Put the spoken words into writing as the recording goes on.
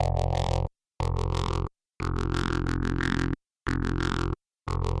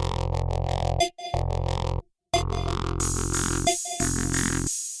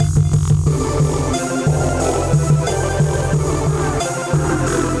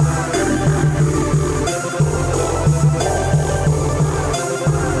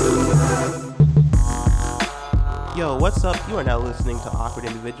What's up? You are now listening to Awkward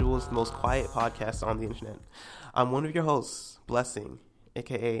Individuals, the most quiet podcast on the internet. I'm one of your hosts, Blessing,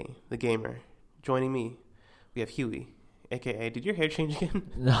 aka The Gamer. Joining me, we have Huey, aka, did your hair change again?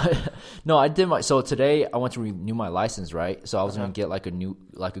 No, I did so today I went to renew my license, right? So I was gonna get like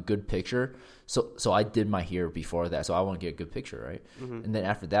a good picture. So I did my hair before that, so I want to get a good picture, right? Mm-hmm. And then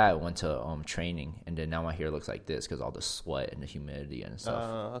after that, I went to training, and then now my hair looks like this because all the sweat and the humidity and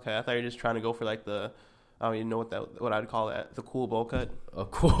stuff. Okay, I thought you were just trying to go for like the, I don't even know what I'd call that, the cool bowl cut. A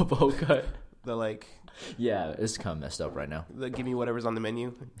cool bowl cut. The like. Yeah, it's kind of messed up right now. Give me whatever's on the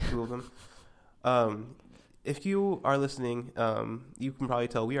menu, two of them. If you are listening, you can probably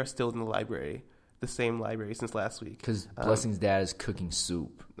tell we are still in the library, the same library since last week. Because Blessing's dad is cooking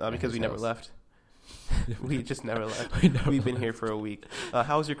soup. Because we never left. We just never left. We've been here for a week.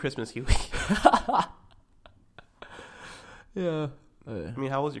 How was your Christmas, Huey? Yeah. I mean,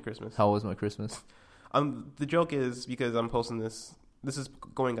 how was your Christmas? How was my Christmas? The joke is, because I'm posting this is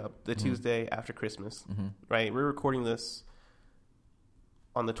going up the Tuesday after Christmas, right? We're recording this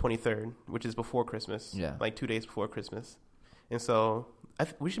on the 23rd, which is before Christmas. Yeah. Like 2 days before Christmas. And so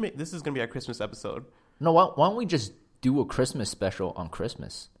we should this is going to be our Christmas episode. No, why don't we just do a Christmas special on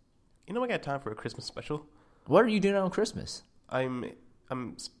Christmas? You know, I got time for a Christmas special. What are you doing on Christmas? I'm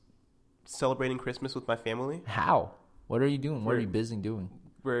celebrating Christmas with my family. How? What are you doing? What are you busy doing?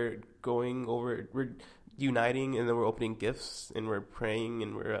 We're uniting, and then we're opening gifts, and we're praying,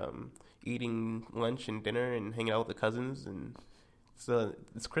 and we're eating lunch and dinner and hanging out with the cousins, and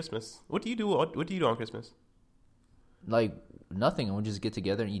it's Christmas. What do you do? What do you do on Christmas? Like nothing. We'll just get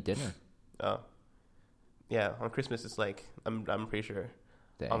together and eat dinner. Oh, yeah. On Christmas, it's like I'm pretty sure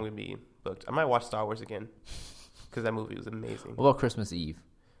I'm gonna be booked. I might watch Star Wars again because that movie was amazing. What about Christmas Eve?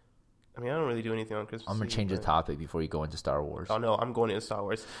 I mean, I don't really do anything on Christmas. I'm gonna change the topic before you go into Star Wars. Oh no, I'm going into Star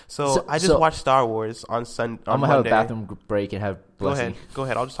Wars. So I just watched Star Wars on Sunday. I'm gonna have a bathroom break and have Blessing. Go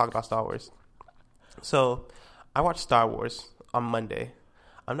ahead. I'll just talk about Star Wars. So I watched Star Wars on Monday.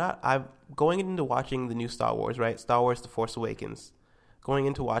 I'm going into watching the new Star Wars, right? Star Wars: The Force Awakens. Going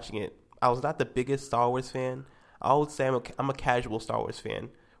into watching it, I was not the biggest Star Wars fan. I would say I'm a casual Star Wars fan.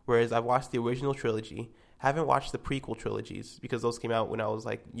 Whereas I've watched the original trilogy, haven't watched the prequel trilogies because those came out when I was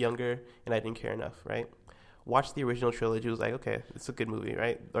like younger and I didn't care enough, right? Watched the original trilogy, was like, okay, it's a good movie,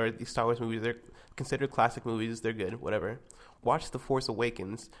 right? Or these Star Wars movies, they're considered classic movies, they're good, whatever. Watched The Force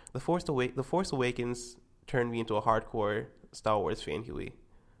Awakens. The Force Awakens turned me into a hardcore Star Wars fan, Huey.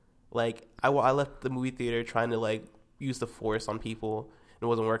 Like, I left the movie theater trying to, like, use the Force on people, and it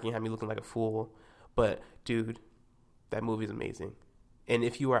wasn't working, had me looking like a fool. But, dude, that movie's amazing. And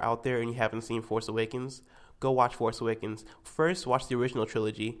if you are out there and you haven't seen Force Awakens, go watch Force Awakens. First, watch the original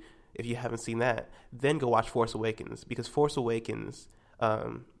trilogy if you haven't seen that. Then go watch Force Awakens, because Force Awakens,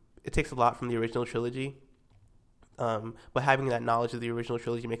 it takes a lot from the original trilogy. But having that knowledge of the original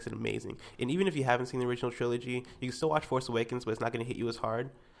trilogy makes it amazing. And even if you haven't seen the original trilogy, you can still watch Force Awakens, but it's not going to hit you as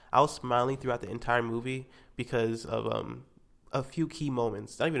hard. I was smiling throughout the entire movie because of a few key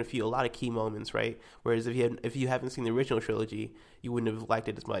moments. Not even a few, a lot of key moments, right? Whereas if you haven't seen the original trilogy, you wouldn't have liked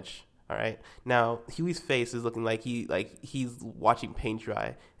it as much. All right. Now Huey's face is looking like he's watching paint dry,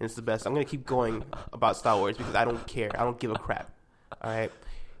 and it's the best. I'm gonna keep going about Star Wars because I don't care. I don't give a crap. All right.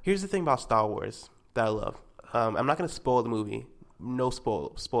 Here's the thing about Star Wars that I love. I'm not gonna spoil the movie. No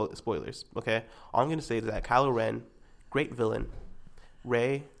spoilers. Okay. All I'm gonna say is that Kylo Ren, great villain.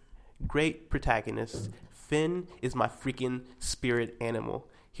 Rey, great protagonist. Finn is my freaking spirit animal.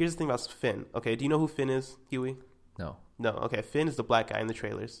 Here's the thing about Finn. Okay, do you know who Finn is, Huey? No. Okay, Finn is the black guy in the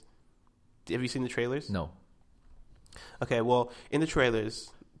trailers. Have you seen the trailers? No. Okay, well, in the trailers,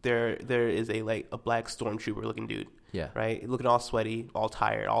 there is a black stormtrooper looking dude. Yeah. Right? Looking all sweaty, all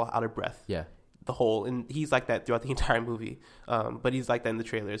tired, all out of breath. Yeah. And he's like that throughout the entire movie. But he's like that in the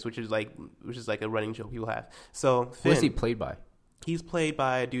trailers, which is like a running joke people have. So Finn, who is he played by? He's played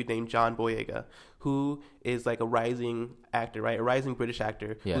by a dude named John Boyega, who is like a rising actor, right? A rising British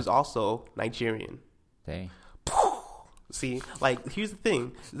actor who's also Nigerian. Dang. See, like, here's the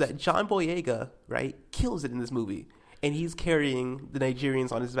thing, that John Boyega, right, kills it in this movie. And he's carrying the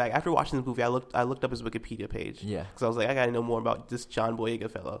Nigerians on his back. After watching this movie, I looked up his Wikipedia page. Yeah. Because I was like, I got to know more about this John Boyega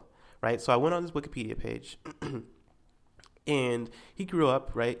fellow, right? So I went on his Wikipedia page. And he grew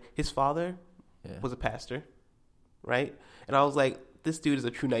up, right? His father was a pastor, right? And I was like, this dude is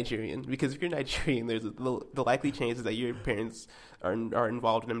a true Nigerian, because if you're Nigerian, there's the likely chances that your parents are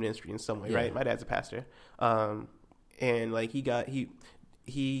involved in a ministry in some way, right? My dad's a pastor, and like he got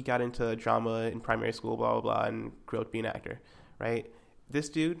into drama in primary school, blah blah blah, and grew up being an actor, right? This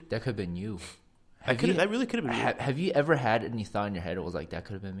dude, that could have been you. I really could have been. Have you ever had any thought in your head? It was like, that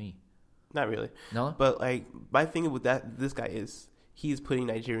could have been me. Not really. No? But like my thing with this guy is he's putting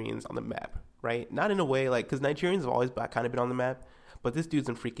Nigerians on the map, right? Not in a way like because Nigerians have always kind of been on the map, but this dude's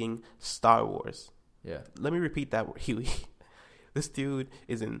in freaking Star Wars. Yeah. Let me repeat that, Huey. This dude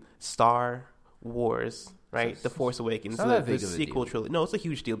is in Star Wars, right? The Force Awakens, the sequel trilogy. No, it's a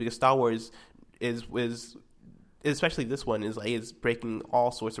huge deal because Star Wars is especially this one is breaking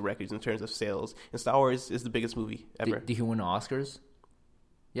all sorts of records in terms of sales. And Star Wars is the biggest movie ever. Did he win Oscars?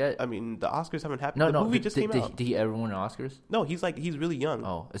 Yeah. I mean, the Oscars haven't happened. No, the movie just came out. Did he ever win Oscars? No, he's really young.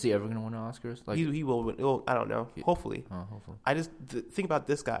 Oh, is he ever going to win Oscars? Like he will win. Well, I don't know. Hopefully. Oh, hopefully. I just think about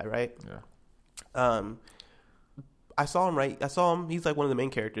this guy, right? Yeah. I saw him. He's like one of the main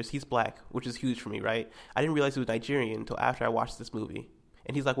characters. He's black, which is huge for me, right? I didn't realize he was Nigerian until after I watched this movie,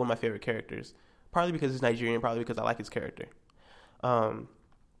 and he's like one of my favorite characters. Partly because he's Nigerian, probably because I like his character. And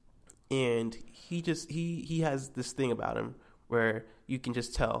he has this thing about him where you can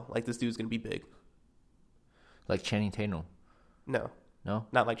just tell like this dude's gonna be big. Like Channing Tatum. No,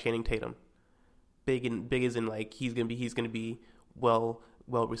 not like Channing Tatum. Big as in like he's gonna be well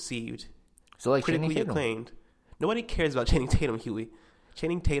received. So like critically acclaimed. Nobody cares about Channing Tatum, Huey.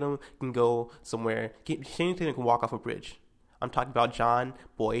 Channing Tatum can go somewhere. Channing Tatum can walk off a bridge. I'm talking about John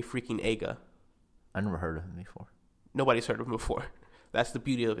Boy freaking Aga. I never heard of him before. Nobody's heard of him before. That's the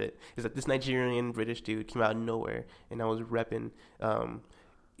beauty of it. Is that this Nigerian British dude came out of nowhere, and I was repping.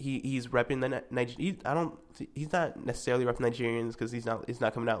 He's repping the Niger. He's not necessarily repping Nigerians because he's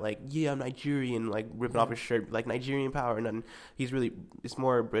not coming out like I'm Nigerian, like ripping off his shirt like Nigerian power and nothing. It's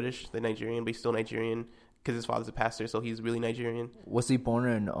more British than Nigerian, but he's still Nigerian because his father's a pastor, so he's really Nigerian. Was he born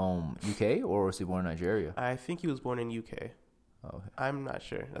in UK or was he born in Nigeria? I think he was born in UK. Oh, okay. I'm not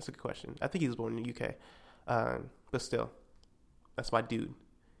sure. That's a good question. I think he was born in the UK, but still, that's my dude,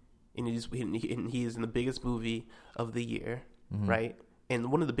 and he's in the biggest movie of the year, right?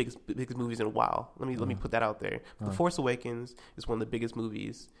 And one of the biggest movies in a while. Let me put that out there. The Force Awakens is one of the biggest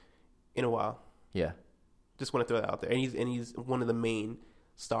movies in a while. Yeah, just want to throw that out there. And he's one of the main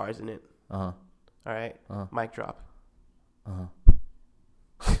stars in it. All right, mic drop.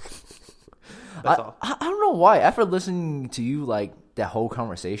 That's all. I don't know why. After listening to you, like, that whole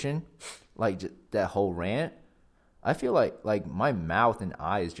conversation, like, that whole rant, I feel like my mouth and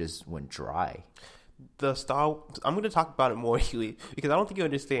eyes just went dry. I'm going to talk about it more, Huey, because I don't think you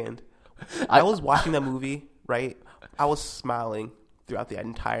understand. I was watching that movie, right? I was smiling throughout the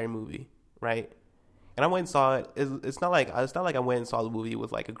entire movie, right? And I went and saw it. It's not like I went and saw the movie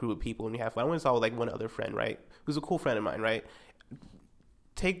with, like, a group of people and we had fun. I went and saw it with, like, one other friend, right? Who's a cool friend of mine, right?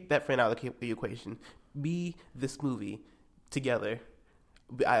 Take that friend out of the equation. Be this movie together.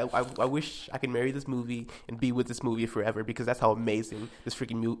 I wish I could marry this movie and be with this movie forever because that's how amazing this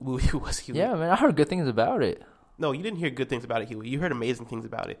freaking movie was, Huey. Yeah, man, I heard good things about it. No, you didn't hear good things about it, Huey. You heard amazing things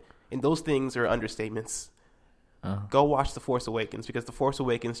about it. And those things are understatements. Go watch The Force Awakens because The Force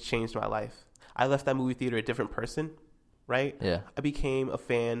Awakens changed my life. I left that movie theater a different person, right? Yeah. I became a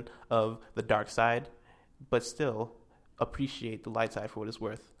fan of the dark side, but still appreciate the light side for what it's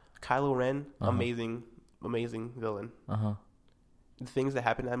worth. Kylo Ren, amazing villain. The things that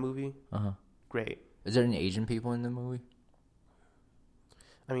happen in that movie, great. Is there any Asian people in the movie?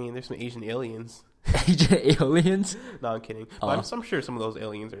 I mean, there's some Asian aliens. Asian aliens? No, I'm kidding. But I'm sure some of those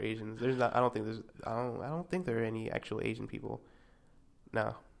aliens are Asians. There's not. I don't think there are any actual Asian people.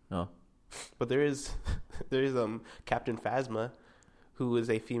 No. But there is Captain Phasma, who is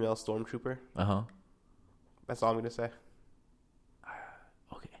a female stormtrooper. That's all I'm gonna say.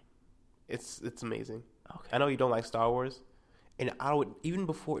 Okay. It's amazing. Okay. I know you don't like Star Wars, and I would even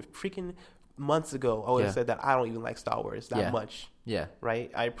before freaking months ago I would have said that I don't even like Star Wars that much. Yeah. Right.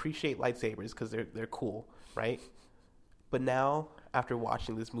 I appreciate lightsabers because they're cool. Right. But now after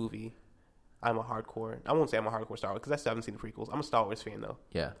watching this movie, I won't say I'm a hardcore Star Wars because I still haven't seen the prequels. I'm a Star Wars fan though.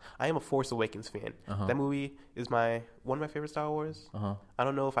 Yeah. I am a Force Awakens fan. That movie is one of my favorite Star Wars. I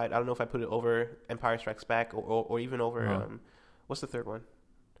don't know if I put it over Empire Strikes Back or even over what's the third one?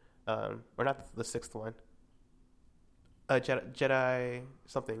 Or not the sixth one. Jedi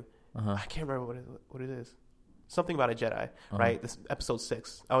something. I can't remember what it is. Something about a Jedi, right? This episode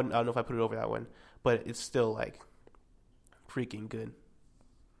 6. I don't know if I put it over that one, but it's still like freaking good.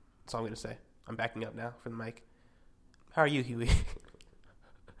 That's all I'm gonna say. I'm backing up now for the mic. How are you, Huey?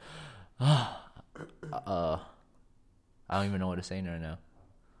 I don't even know what to say right now.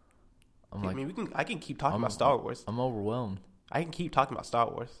 I can keep talking about Star Wars. I'm overwhelmed. I can keep talking about Star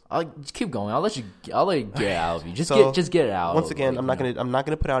Wars. Just keep going. I'll let it get out of you. Just get it out. Once again, I'm not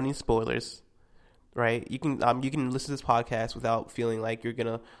gonna put out any spoilers. Right? You can listen to this podcast without feeling like you're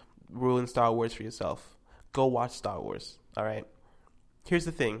gonna ruin Star Wars for yourself. Go watch Star Wars. All right. Here's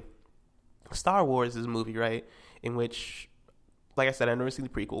the thing. Star Wars is a movie, right, in which, like I said, I've never seen the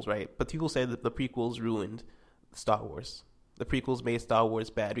prequels, right? But people say that the prequels ruined Star Wars. The prequels made Star Wars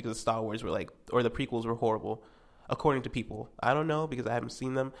bad because Star Wars were or the prequels were horrible. According to people. I don't know because I haven't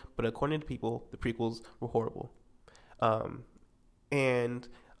seen them, but according to people, the prequels were horrible. And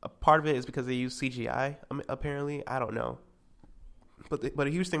a part of it is because they use CGI, apparently. I don't know. But a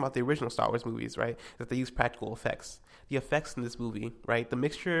huge thing about the original Star Wars movies, right, is that they use practical effects. The effects in this movie, right, the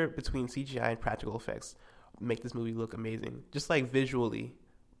mixture between CGI and practical effects make this movie look amazing. Just like visually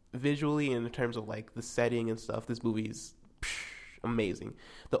in terms of like the setting and stuff, this movie is amazing.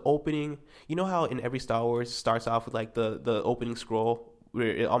 The opening, you know how in every Star Wars it starts off with like the opening scroll where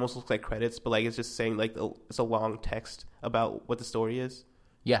it almost looks like credits, but like it's just saying like it's a long text about what the story is.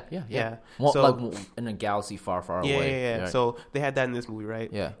 Yeah. Well, so, like in a galaxy far, far away. Yeah. Right. So they had that in this movie, right?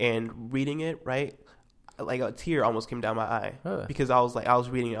 Yeah. And reading it, right, like a tear almost came down my eye because I was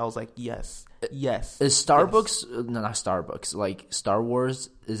reading it. I was like, yes. Is Starbucks? Yes. No, not Starbucks. Like Star Wars,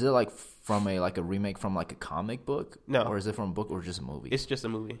 is it like from a remake from like a comic book? No. Or is it from a book or just a movie? It's just a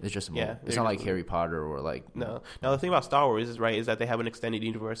movie. It's just a movie. Yeah, it's not like Harry Potter or like... No. Now, the thing about Star Wars is that they have an extended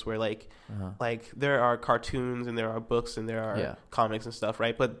universe where like there are cartoons and there are books and there are comics and stuff,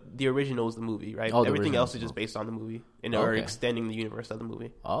 right? But the original is the movie, right? Everything else is just based on the movie and are extending the universe of the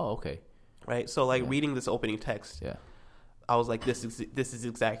movie. Oh, okay. Right? So like reading this opening text, I was like, this is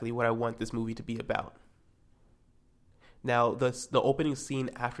exactly what I want this movie to be about. Now, the opening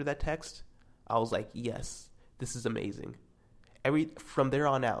scene after that text, I was like, yes, this is amazing. From there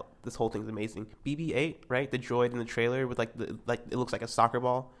on out, this whole thing's amazing. BB-8, right? The droid in the trailer with like it looks like a soccer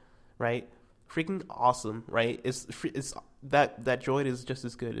ball, right? Freaking awesome, right? It's that droid is just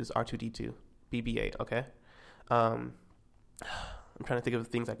as good as R2-D2, BB-8. Okay, I'm trying to think of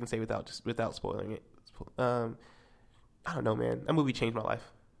things I can say without spoiling it. I don't know, man. That movie changed my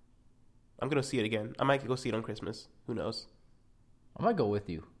life. I'm going to see it again. I might go see it on Christmas. Who knows? I might go with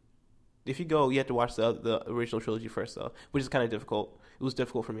you. If you go, you have to watch the original trilogy first, though, which is kind of difficult. It was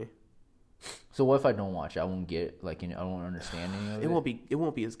difficult for me. So what if I don't watch it? I won't get I won't understand any of it. It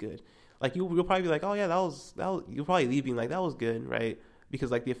won't be as good. Like you'll probably be like, oh yeah, that was. You'll probably leave being like, that was good, right? Because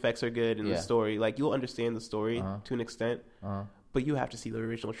like the effects are good and the story, like you'll understand the story to an extent. But you have to see the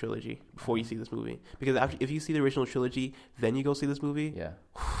original trilogy before you see this movie. Because if you see the original trilogy, then you go see this movie. Yeah.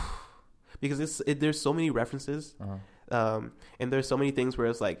 Because there's so many references, and there's so many things where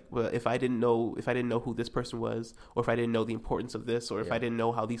it's like, well, if I didn't know who this person was, or if I didn't know the importance of this, or if I didn't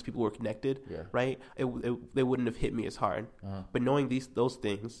know how these people were connected, right, they wouldn't have hit me as hard. But knowing those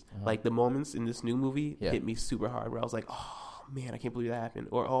things, like the moments in this new movie, hit me super hard. Where I was like, oh man, I can't believe that happened,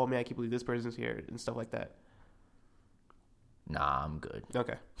 or oh man, I can't believe this person's here, and stuff like that. Nah, I'm good.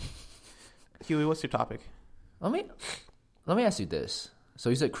 Okay. Huey, what's your topic? Let me ask you this. So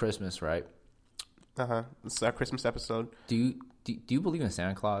you said Christmas, right? It's our Christmas episode. Do you believe in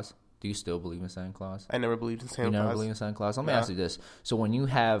Santa Claus? Do you still believe in Santa Claus? I never believed in Santa Claus. You never believe in Santa Claus? Let me ask you this. So when you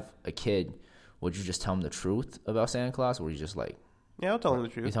have a kid, would you just tell him the truth about Santa Claus, or would you just like... Yeah, I'll tell him the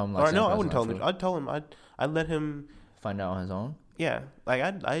truth. You tell him like no, I wouldn't tell him. I'd tell him. I'd let him... Find out on his own? Yeah. Like,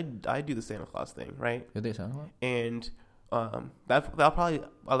 I'd do the Santa Claus thing, right? You do Santa Claus? And that'll probably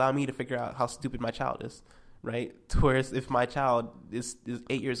allow me to figure out how stupid my child is. Right? Whereas if my child is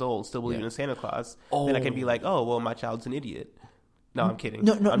 8 years old, still believing in Santa Claus, then I can be like, oh, well, my child's an idiot. No, I'm kidding.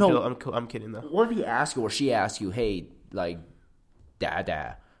 No. I'm kidding, though. What if you ask her, or she asks you, hey, like,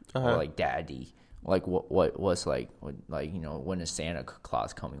 dada, or like, daddy, like, what's like, when is Santa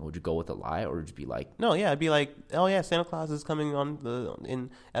Claus coming? Would you go with a lie, or would you be like... No, yeah, I'd be like, oh, yeah, Santa Claus is coming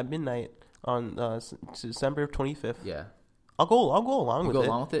at midnight on December 25th. Yeah. I'll go along with it. Go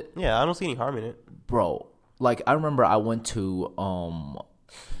along with it? Yeah, I don't see any harm in it. Bro, like, I remember I went to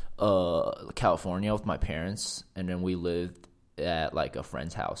California with my parents, and then we lived at like a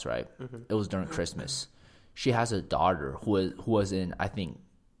friend's house, right? It was during Christmas. She has a daughter who was in, I think,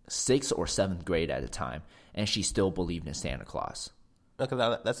 6th or 7th grade at the time, and she still believed in Santa Claus. Okay,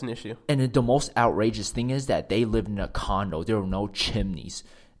 that's an issue. And the most outrageous thing is that they lived in a condo. There were no chimneys.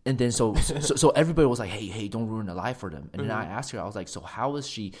 And then so everybody was like, hey, don't ruin the life for them. And then I asked her, I was like, so how is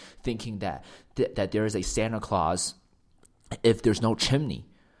she thinking that there is a Santa Claus if there's no chimney?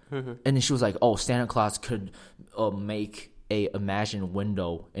 And then she was like, oh, Santa Claus could make a imagined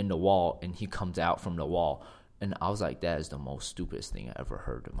window in the wall, and he comes out from the wall. And I was like, that is the most stupidest thing I ever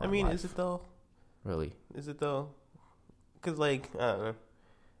heard in my life. Is it though? Really? Is it though? Because like, I don't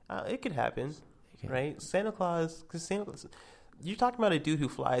know. It could happen, right? Santa Claus, you're talking about a dude who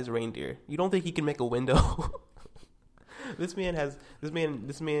flies reindeer. You don't think he can make a window? This man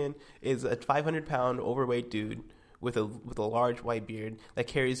is a 500-pound overweight dude with a large white beard that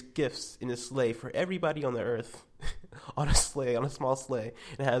carries gifts in a sleigh for everybody on the earth, on a small sleigh,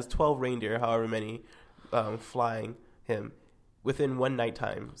 and has 12 reindeer, however many, flying him within one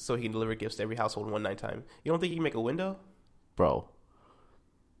nighttime, so he can deliver gifts to every household in one nighttime. You don't think he can make a window, bro?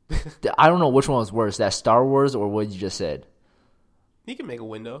 I don't know which one was worse, that Star Wars or what you just said. He can make a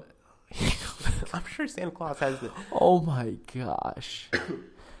window. I'm sure Santa Claus has it. Oh my gosh.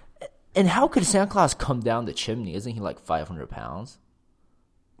 And how could Santa Claus come down the chimney? Isn't he like 500 pounds?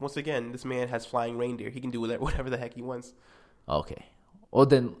 Once again, this man has flying reindeer. He can do whatever the heck he wants. Okay. Well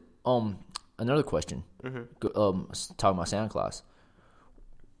then, another question. Mm-hmm. Talking about Santa Claus.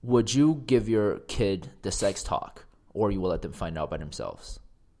 Would you give your kid the sex talk, or you will let them find out by themselves?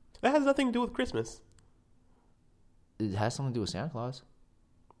 That has nothing to do with Christmas. It has something to do with Santa Claus.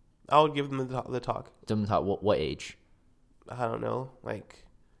 I would give them the talk. Them talk. What age? I don't know, like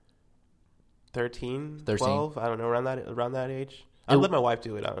 13, 12, I don't know, around that age. I'd let my wife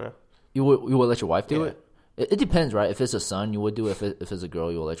do it. I don't know. You would let your wife do Yeah. it? It depends, right? If it's a son, you would do it. If it's a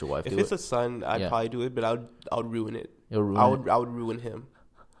girl, you will let your wife do it. If it's a son, I'd probably do it, but I would ruin it. You'll ruin I would ruin him.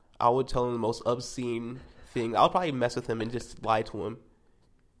 I would tell him the most obscene thing. I'll probably mess with him and just lie to him.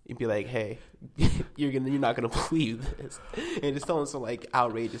 And be like, hey, you're not gonna believe this, and just tell him some like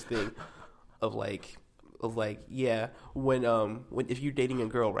outrageous thing of like yeah, when if you're dating a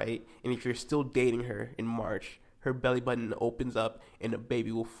girl, right, and if you're still dating her in March, her belly button opens up and a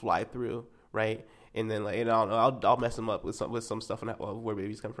baby will fly through, right, and then like, and I don't know, I'll mess him up with some stuff on where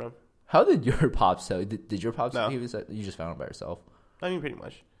babies come from. How did your pops tell you? Did your pops No. tell you that you just found it by yourself? I mean, pretty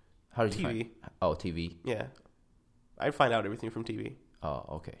much. How did you TV. find? TV. Yeah, I'd find out everything from TV. Oh,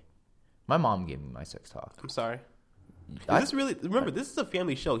 okay. My mom gave me my sex talk. I'm sorry. Is this really? Remember, this is a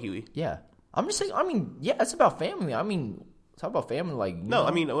family show, Huey. Yeah, I'm just saying. I mean, yeah, it's about family. I mean, talk about family, like you No, know?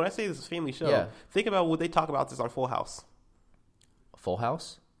 I mean, when I say this is a family show, Yeah. think about what they talk about this on Full House. Full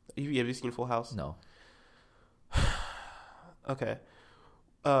House. Have you seen Full House? No. Okay.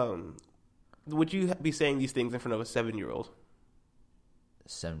 Would you be saying these things in front of a 7-year-old?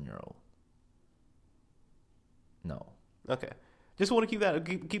 7-year-old. No. Okay. Just want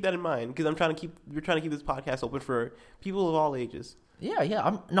to keep that in mind because we're trying to keep this podcast open for people of all ages. Yeah.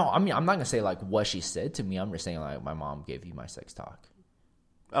 I'm not gonna say like what she said to me. I'm just saying like my mom gave you my sex talk.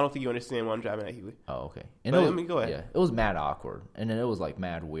 I don't think you understand what I'm driving at, Huey. Oh, okay. Go ahead. Yeah, it was mad awkward, and then it was like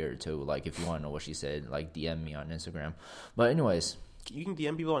mad weird too. Like if you want to know what she said, like DM me on Instagram. But anyways, You can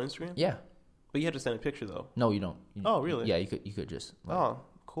DM people on Instagram? yeah. But you have to send a picture though. No, you don't. Oh, really? Yeah, you could just. Like, Oh,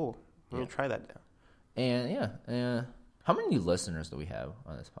 cool. I'm gonna try that now. And yeah, how many listeners do we have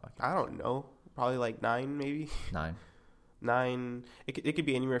on this podcast? I don't know. Probably like 9, maybe 9. 9. It could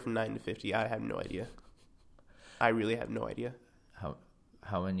be anywhere from 9 to 50. I have no idea. I really have no idea.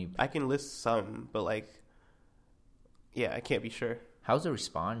 How many? I can list some, but like, yeah, I can't be sure. How's it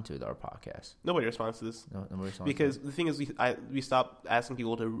respond to our podcast? Nobody responds to this Nobody responds because the thing is, we stopped asking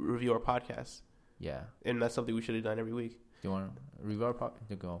people to review our podcast, Yeah. and that's something we should have done every week. Do you want to review our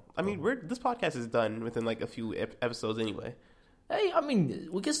podcast? Go. I mean, this podcast is done within like a few episodes anyway. Hey, I mean,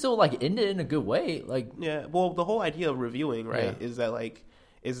 we can still like end it in a good way. Like, Yeah, well, the whole idea of reviewing, right, Yeah. is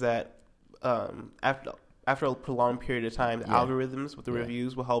that after a prolonged period of time, the Yeah. algorithms with the Yeah.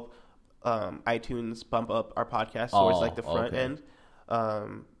 reviews will help iTunes bump up our podcast towards like the front okay. end,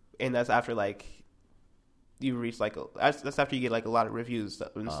 and that's after like you reach like that's after you get like a lot of reviews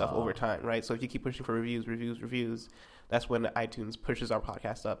and stuff over time, right? So if you keep pushing for reviews, that's when iTunes pushes our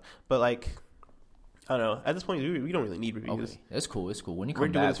podcast up. But like, I don't know. At this point, we don't really need reviews. okay, it's cool. When you come We're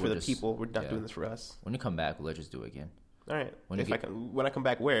doing back, this for the people. We're not doing this for us. When you come back, let's just do it again. All right. When When I come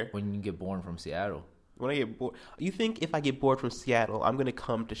back, where? When you get born from Seattle. When I get bored, you think if I get bored from Seattle, I'm gonna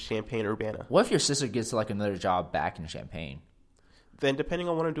come to Champaign Urbana? What if your sister gets like another job back in Champaign, Then, depending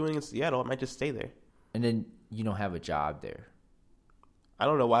on what I'm doing in Seattle, I might just stay there. and then you don't have a job there? I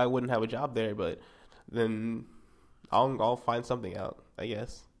don't know why I wouldn't have a job there, but then I'll find something out, I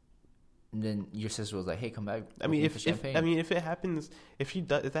guess. And then your sister was like, "Hey, come back." I mean, with me for Champaign." if it happens, if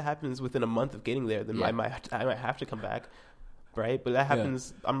that happens within a month of getting there, then Yeah. I might have to come back, right? But that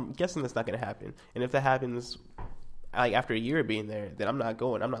happens. I'm guessing that's not going to happen. And if that happens, like after a year of being there, then I'm not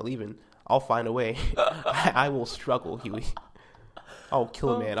going. I'm not leaving. I'll find a way. I will struggle, Huey. I'll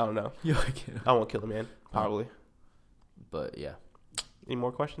kill a man. I don't know. I won't kill a man. Probably. But yeah, Any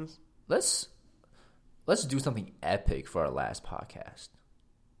more questions? let's do something epic for our last podcast.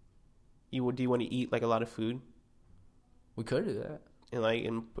 Do you want to eat like a lot of food We could do that.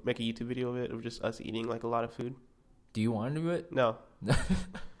 and make a YouTube video of it of just us eating like a lot of food? Do you want to do it? No.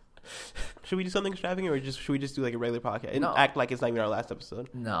 Should we do something extravagant, or should we just do like a regular podcast and No. act like it's not even our last episode?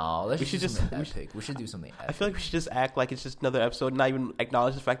 No, let's We should do just- something we should- epic. We should do something epic. I feel like we should just act like it's just another episode, not even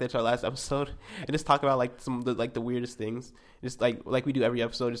acknowledge the fact that it's our last episode, and just talk about like some of the weirdest things. Just like we do every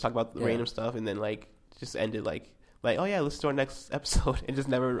episode, just talk about the Yeah. random stuff, and then like just end it like oh yeah, listen to our next episode, and just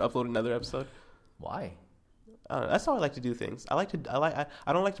never upload another episode. Why? I don't know. That's how I like to do things. I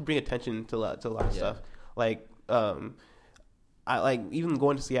don't like to bring attention to a lot of Yeah. stuff. Like I like even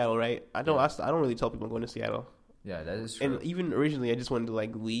going to Seattle, right? I don't really tell people I'm going to Seattle. Yeah, that is true. And even originally, I just wanted to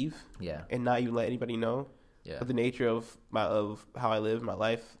like leave Yeah, and not even let anybody know. yeah, But the nature of how I live my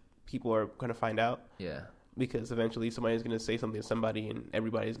life, people are going to find out, yeah, because eventually somebody's going to say something to somebody, and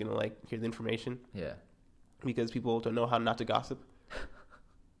everybody's going to like hear the information, yeah. because people don't know how not to gossip.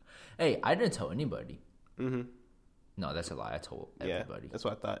 Hey, I didn't tell anybody. Mm-hmm. No, that's a lie. I told Yeah, everybody. that's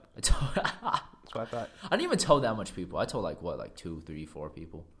what I thought. I told. That's what I thought. I didn't even tell that much people. I told like 2, 3, 4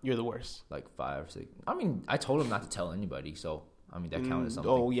 people, You're the worst. like 5, 6. I mean, I told them not to tell anybody. So I mean, that counted as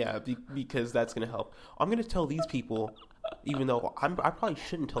something. Oh yeah, because that's going to help. I'm going to tell these people, even though I probably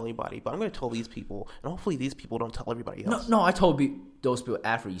shouldn't tell anybody, but I'm going to tell these people, and hopefully these people don't tell everybody else. No, I told those people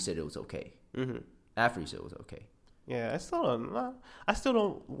after you said it was okay. Mm-hmm. After you said it was okay. Yeah, I still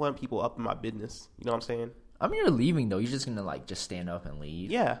don't want people up in my business. You know what I'm saying? I mean, you're leaving though. You're just gonna like just stand up and leave.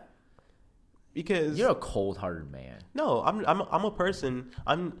 Yeah, because You're a cold-hearted man. no, I'm a person.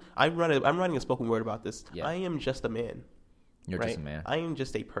 I'm writing a spoken word about this. Yeah. I am just a man. You're right? just a man. I am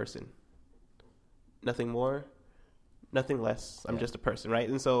just a person. Nothing more, nothing less. I'm Yeah. just a person, right?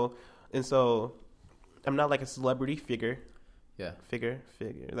 And so, I'm not like a celebrity figure. Yeah. Figure.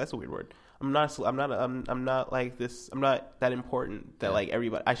 That's a weird word. I'm not like this. I'm not that important that Yeah. like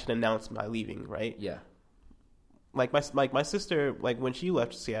everybody. I should announce my leaving, right? Yeah. Like my sister, like when she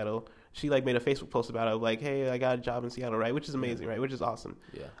left Seattle, she like made a Facebook post about it, like, hey, I got a job in Seattle, right? Which is amazing, right? Which is awesome.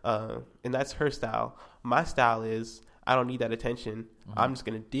 Yeah. And that's her style. My style is I don't need that attention. Mm-hmm. I'm just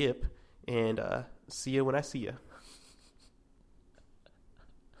gonna dip and see you when I see you.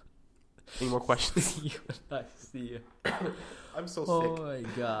 Any more questions? I see you. I'm so Oh sick,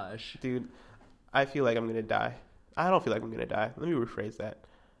 my gosh. dude. I feel like I'm gonna die. I don't feel like I'm gonna die. Let me rephrase that.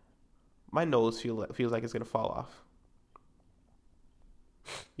 My nose feels like it's gonna fall off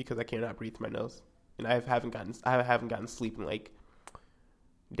because I cannot breathe through my nose, and I haven't gotten sleep in like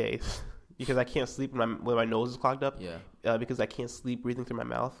days because I can't sleep when my nose is clogged up. Yeah. Because I can't sleep breathing through my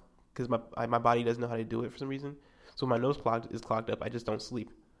mouth because my body doesn't know how to do it for some reason. So when my nose is clogged up, I just don't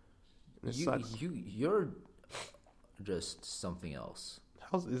sleep. And it sucks. You're just something else.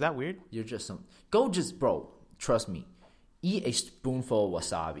 Is that weird? You're just bro, trust me. Eat a spoonful of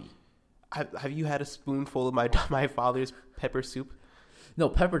wasabi. Have you had a spoonful of my father's pepper soup? No,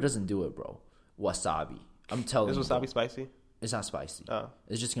 pepper doesn't do it, bro. Wasabi. I'm telling Is you. wasabi bro. spicy? It's not spicy. Oh.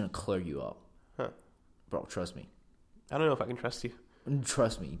 It's just gonna clear you up. Huh. Bro, trust me. I don't know if I can trust you.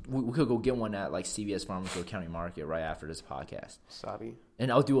 Trust me. We could go get one at like CVS Pharmacy County Market right after this podcast. Wasabi.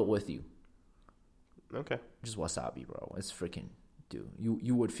 And I'll do it with you. Okay. Just wasabi, bro. It's freaking dude.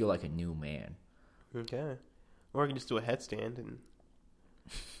 You would feel like a new man. Okay. Or I can just do a headstand and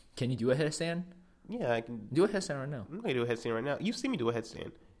Can you do a headstand? yeah, I can. Do a headstand right now. I'm gonna do a headstand right now. You've seen me do a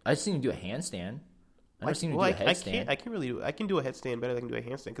headstand. I just seen you do a handstand. I never seen you do a I headstand. can't really do. I can do a headstand better than I can do a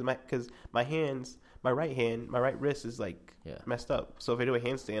handstand because my hands, my right wrist is like Yeah. messed up. So if I do a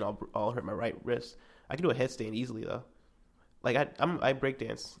handstand, I'll hurt my right wrist. I can do a headstand easily though. Like I break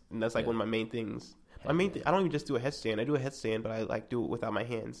dance, and that's like Yeah. one of my main things. Heck yeah. I don't even just do a headstand. I do a headstand, but I like do it without my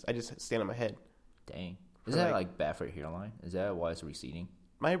hands. I just stand on my head. Dang. Is For, that like- like bad for your hairline? Is that why it's receding?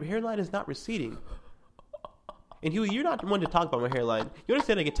 My hairline is not receding. And you're not the one to talk about my hairline. You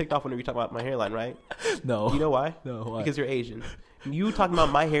understand I get ticked off whenever you talk about my hairline, right? No. You know why? No, why? Because you're Asian. You talking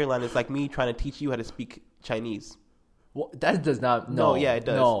about my hairline is like me trying to teach you how to speak Chinese. Well, that does not. No, No, yeah, it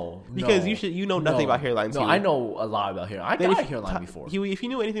does. No, Because no, you know nothing about hairlines, No, Huey. I know a lot about hairline. I Then got a if you hairline ta- before. Huey, if you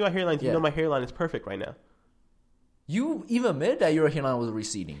knew anything about hairlines, you Yeah. know my hairline is perfect right now. You even admit that your hairline was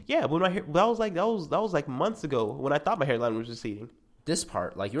receding. Yeah, when that was like months ago when I thought my hairline was receding. This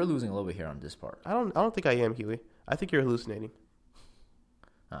part, like you're losing a little bit here on this part. I don't think I am, Huey. I think you're hallucinating.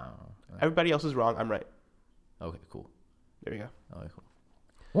 I don't know. Everybody else is wrong. I'm right. Okay, cool. There you go. Okay, cool.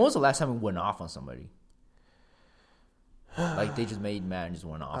 When was the last time you went off on somebody? Like they just made mad and just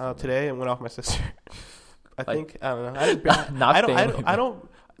went off. on them? Today I went off my sister. I Like- think I don't know. I, just, Not I don't. family, I don't.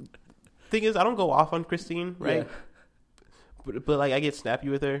 Thing is, I don't go off on Christine, right? Yeah. But like I get snappy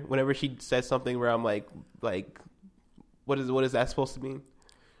with her whenever she says something where I'm like, what is that supposed to mean,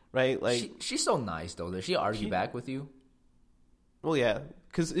 right? Like, She's so nice though. Does she argue back with you? well, yeah,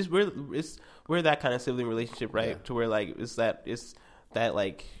 because we're that kind of sibling relationship, right? Yeah. To where like it's that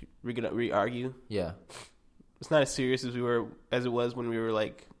like we're gonna re-argue. Yeah. It's not as serious as it was when we were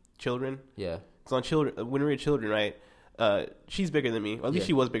like children. Yeah. It's on children when we were children, right? She's bigger than me, or at least Yeah.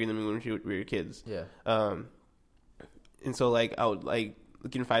 she was bigger than me when we were kids. Yeah. And so like I would like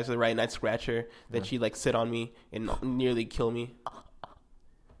get in fights with her, right, and I'd scratch her. Then Yeah. she'd like sit on me and nearly kill me.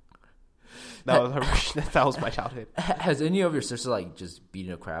 That was her. That was my childhood. Has any of your sisters like just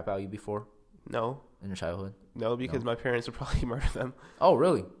beaten the crap out of you before No, in your childhood? no, because my parents would probably murder them. Oh,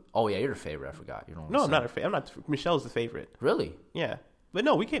 really? Oh, yeah, you're the favorite. I forgot. You're the only No, I'm son. not a favorite. I'm not. Michelle's the favorite. Really? Yeah, but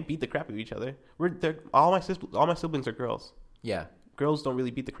no, we can't beat the crap out of each other. All my siblings are girls. Yeah. Girls don't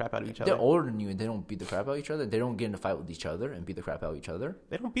really beat the crap out of each They're other. older than you, and they don't beat the crap out of each other. They don't get in a fight with each other and beat the crap out of each other.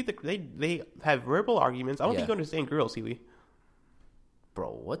 They don't beat they have verbal arguments. I don't Yeah. think you understand girls, Huey.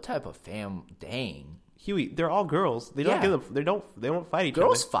 Bro, what type of Dang. Huey, they're all girls. They don't Yeah. get them. They don't fight each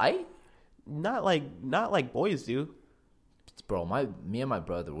Girls other. fight? Not like boys do. Bro, me and my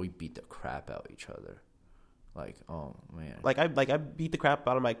brother, we beat the crap out of each other. Like, oh man. Like I beat the crap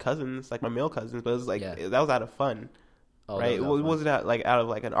out of my cousins, like my male cousins, but it was like Yeah. that was out of fun. Oh, Right? that It was fun. wasn't out of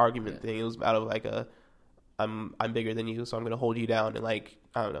like an argument Yeah. thing. It was out of like I'm bigger than you, so I'm gonna hold you down and like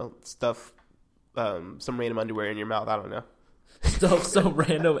I don't know, stuff some random underwear in your mouth. I don't know. Stuff some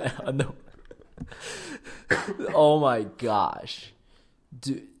random. No. Oh my gosh,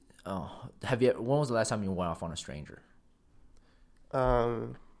 dude. Oh, when was the last time you went off on a stranger? I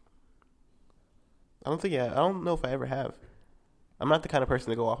don't know if I ever have. I'm not the kind of person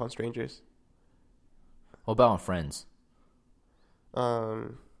to go off on strangers. What about on friends?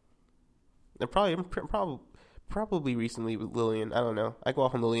 And probably recently with Lillian. I don't know. I go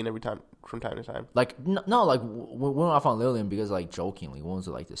off on Lillian every time from time to time. Like no, like we went off on Lillian because like jokingly. When was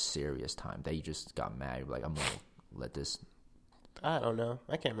it like the serious time that you just got mad? You're like, I'm gonna let this. I don't know.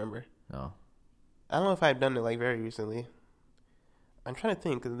 I can't remember. No. I don't know if I've done it like very recently. I'm trying to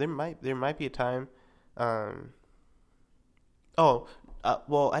think because there might be a time. Well, I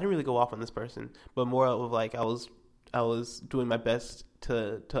didn't really go off on this person, but more of like I was doing my best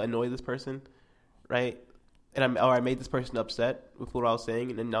to annoy this person, right? And I made this person upset with what I was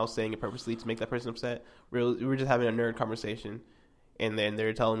saying, and then I was saying it purposely to make that person upset. We were just having a nerd conversation, and then they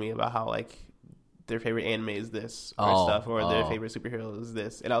were telling me about how like their favorite anime is this or stuff, or their favorite superhero is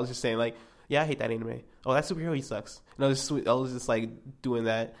this, and I was just saying like, yeah, I hate that anime. Oh, that superhero, he sucks. And I was just like doing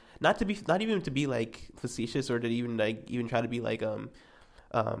that, not even to be like facetious or to even try to be like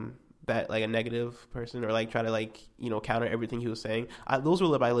that like a negative person or like try to like counter everything he was saying. Those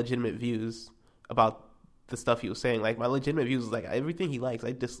were my legitimate views about the stuff he was saying. Like my legitimate views was like everything he likes,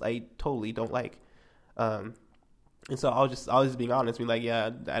 I totally don't like. And so I was just being honest, being like,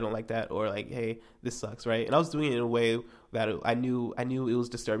 yeah, I don't like that, or like, hey, this sucks, right? And I was doing it in a way that I knew it was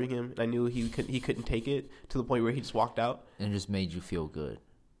disturbing him, and I knew he couldn't take it to the point where he just walked out. And it just made you feel good.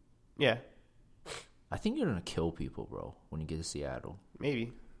 Yeah, I think you're gonna kill people, bro, when you get to Seattle.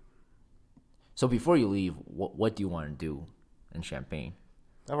 maybe. So before you leave, what do you want to do in Champaign?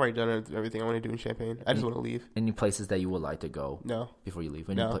 I've already done everything I want to do in Champaign. I just want to leave. Any places that you would like to go? No. Before you leave?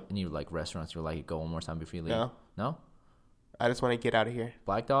 No. Any like restaurants you would like to go one more time before you leave? No. No? I just want to get out of here.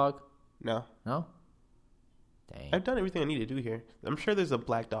 Black Dog? No. No? Dang. I've done everything I need to do here. I'm sure there's a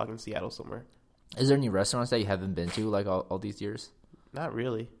Black Dog in Seattle somewhere. Is there any restaurants that you haven't been to like all these years? Not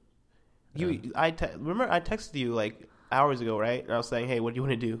really. Yeah. Remember I texted you like hours ago, right? And I was saying, hey, what do you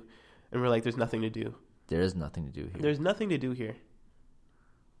want to do? And we're like, there's nothing to do. There is nothing to do here. There's nothing to do here.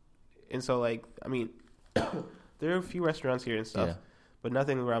 And so, like, I mean, there are a few restaurants here and stuff, Yeah. but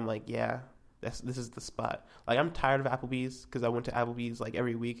nothing where I'm like, yeah, this is the spot. Like, I'm tired of Applebee's because I went to Applebee's like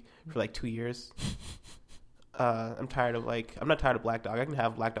every week for like 2 years. I'm tired of I'm not tired of Black Dog. I can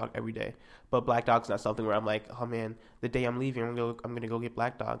have Black Dog every day, but Black Dog's not something where I'm like, oh man, the day I'm leaving, I'm gonna go get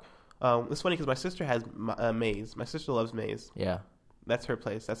Black Dog. It's funny because my sister has Maze. My sister loves Maze. Yeah. That's her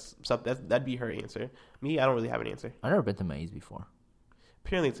place. That'd be her answer. Me, I don't really have an answer. I've never been to Maze before.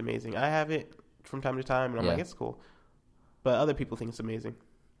 Apparently, it's amazing. I have it from time to time, and I'm like, it's cool. But other people think it's amazing.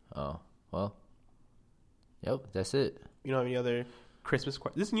 Oh, well. Yep, that's it. You don't have any other Christmas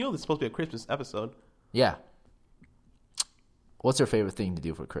this is supposed to be a Christmas episode. Yeah. What's your favorite thing to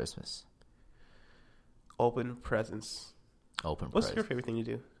do for Christmas? Open presents. What's your favorite thing to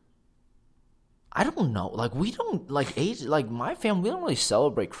do? I don't know. Like we don't my family. We don't really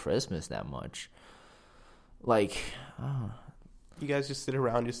celebrate Christmas that much. Like, you guys just sit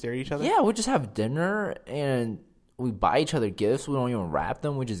around, just stare at each other. Yeah, we just have dinner and we buy each other gifts. We don't even wrap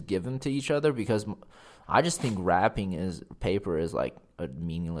them. We just give them to each other because I just think wrapping paper is like a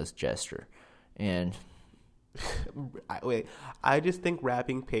meaningless gesture. And I just think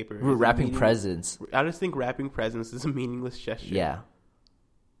wrapping paper. We're wrapping presents. I just think wrapping presents is a meaningless gesture. Yeah.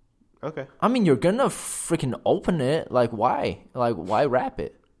 Okay. I mean, you're gonna freaking open it. Like, why? Like, why wrap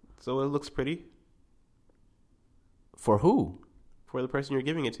it? So it looks pretty For who? for the person you're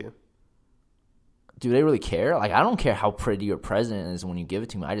giving it to. Do they really care? Like, I don't care how pretty your present is when you give it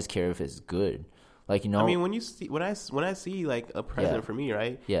to me. I just care if it's good. Like, you know. I mean, when I see like a present Yeah. for me,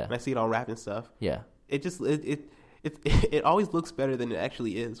 right? Yeah. And I see it all wrapped and stuff. Yeah. It just it always looks better than it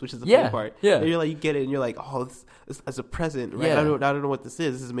actually is, which is the Yeah, funny part. yeah. And you're like, you get it, and you're like, oh, this as a present, right? Yeah. I don't know what this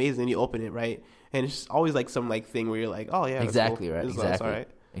is. This is amazing. And you open it, right? And it's just always like some like thing where you're like, oh yeah, that's Exactly cool. right. This is Exactly. all right.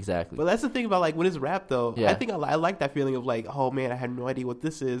 Exactly. But that's the thing about like when it's wrapped though. Yeah. I think I like that feeling of like, oh man, I had no idea what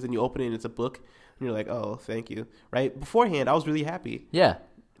this is, and you open it and it's a book, and you're like, oh, thank you, right? Beforehand, I was really happy. Yeah.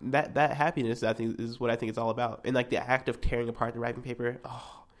 That happiness, I think, is what I think it's all about. And like the act of tearing apart the wrapping paper,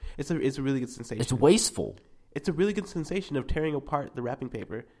 oh, it's a really good sensation. It's wasteful. It's a really good sensation of tearing apart the wrapping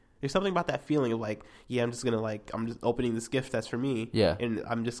paper. There's something about that feeling of like, yeah, I'm just opening this gift that's for me. Yeah. And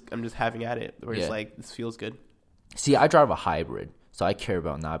I'm just having at it. Where Yeah. it's like, this feels good. See, I drive a hybrid, so I care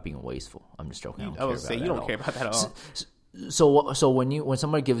about not being wasteful. I'm just joking. I would say you don't care about that at all. So when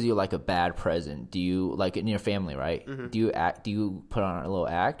somebody gives you like a bad present, do you, like, in your family, right? Mm-hmm. Do you put on a little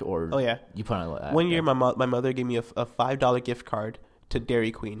act, or Oh yeah. you put on a little act? One year, my mother gave me a $5 gift card to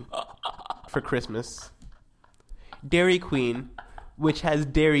Dairy Queen for Christmas. Dairy Queen, which has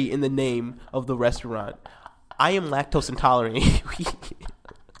dairy in the name of the restaurant. I am lactose intolerant.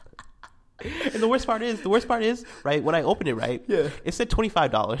 And the worst part is, right, when I opened it, right, Yeah. it said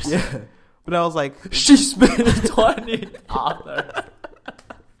 $25. Yeah. But I was like, She spent $20.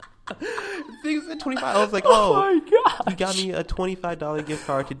 things said 25. I was like, oh, my god! you got me a $25 gift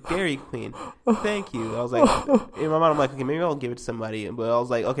card to Dairy Queen. Thank you. I was like, in my mind, I'm like, okay, maybe I'll give it to somebody. But I was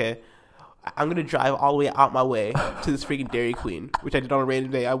like, okay, I'm going to drive all the way out my way to this freaking Dairy Queen, which I did on a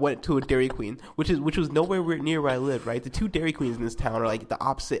random day. I went to a Dairy Queen, which was nowhere near where I live, right? The two Dairy Queens in this town are like the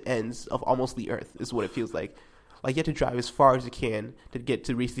opposite ends of almost the earth, is what it feels like. Like, you have to drive as far as you can to get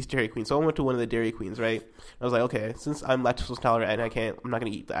to reach these Dairy Queens. So I went to one of the Dairy Queens, right? I was like, okay, since I'm lactose intolerant and I'm not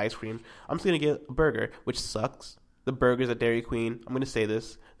going to eat the ice cream, I'm just going to get a burger, which sucks. The burgers at Dairy Queen, I'm going to say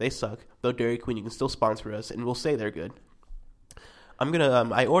this, they suck. Though Dairy Queen, you can still sponsor us, and we'll say they're good.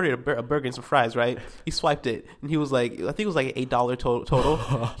 I ordered a burger and some fries, right? He swiped it, and he was like, I think it was like $8 total.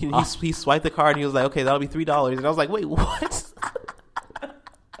 He swiped the card, and he was like, okay, that'll be $3. And I was like, wait, what?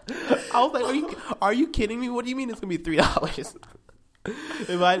 I was like, are you kidding me? What do you mean it's going to be $3?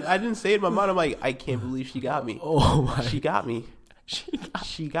 If I didn't say it in my mind, I'm like, I can't believe she got me. Oh my! She got me.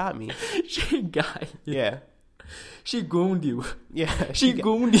 She got me. She got you. Yeah. She gooned you. Yeah. She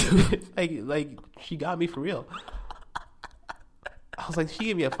gooned you. like she got me for real. I was like, she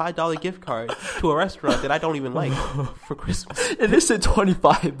gave me a $5 gift card to a restaurant that I don't even like for Christmas. And it said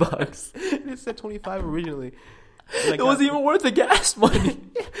 $25. And it said $25 originally. And It wasn't even worth the gas money.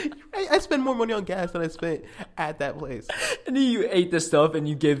 I spent more money on gas than I spent at that place. And then you ate the stuff and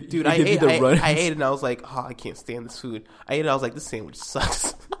you give Dude, you I give ate you the run. I ate it and I was like, oh, I can't stand this food. I ate it. I was like, this sandwich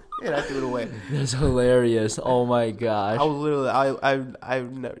sucks. And I threw it away. That's hilarious. Oh my gosh. I was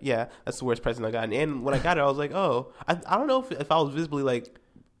literally, yeah, that's the worst present I got. And when I got it, I was like, oh, I don't know if I was visibly like,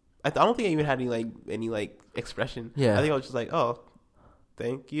 I don't think I even had any expression. Yeah. I think I was just like, oh,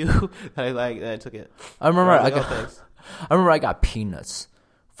 thank you. And I took it. I remember I was like, oh, thanks. I remember I got peanuts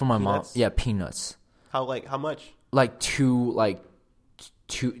from my Peanuts? mom. Yeah, peanuts. How much? Like two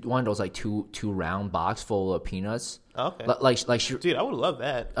one of those like two round box full of peanuts. Oh, okay. Like she, Dude, I would love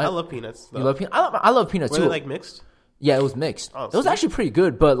that. I love peanuts. Though. you love peanuts? I love peanuts Were too. they like mixed? Yeah, it was mixed. Oh, it was sweet. actually pretty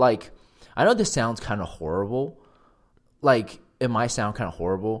good, but like, I know this sounds kind of horrible. Like, it might sound kind of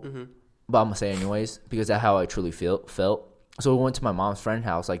horrible, but I'm gonna say it anyways because that's how I truly felt. So we went to my mom's friend's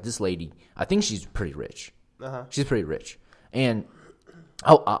house. Like, this lady, I think she's pretty rich. She's pretty rich, and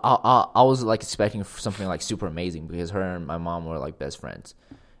I was like expecting something like super amazing because her and my mom were like best friends.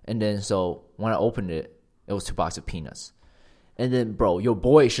 And then so when I opened it, it was 2 boxes of peanuts. And then, bro, your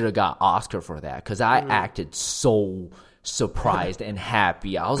boy should have got Oscar for that because I acted so surprised and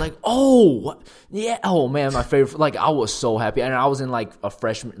happy. I was like, oh, yeah. Oh, man, my favorite. Like, I was so happy. And I was in, like,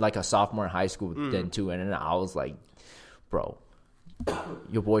 a sophomore in high school then, too. And then I was like, bro,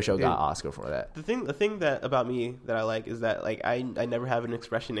 your boy should have got Oscar for that. The thing that about me that I like is that like I never have an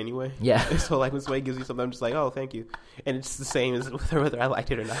expression anyway. Yeah. So like when somebody gives you something, I'm just like, oh, thank you, and it's the same as whether I liked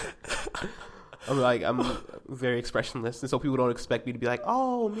it or not. I'm very expressionless, and so people don't expect me to be like,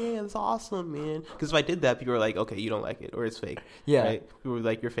 oh man, it's awesome, man. Because if I did that, people are like, okay, you don't like it, or it's fake. Yeah. Right? People are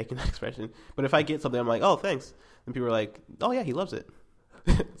like, you're faking that expression. But if I get something, I'm like, oh, thanks, and people are like, oh yeah, he loves it.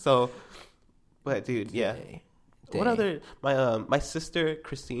 So, but dude, yeah. What other my sister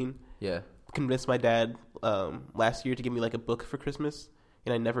Christine Yeah. convinced my dad last year to give me like a book for Christmas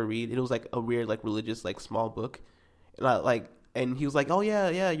and I never read. It was like a weird like religious like small book, and he was like, oh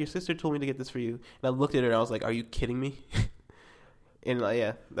yeah, your sister told me to get this for you. And I looked at her and I was like, are you kidding me? And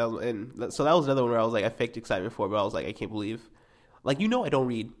yeah, so that was another one where I was like, I faked excitement for, but I was like, I can't believe, like, I don't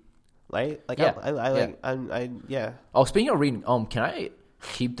read, right? Like, yeah. Oh, speaking of reading, can I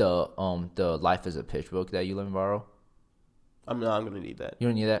keep the Life as a Pitch book that you let me borrow? I'm gonna need that. You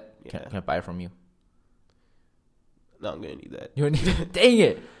don't need that? Yeah. Can I buy it from you? No, I'm gonna need that. You don't need it? Dang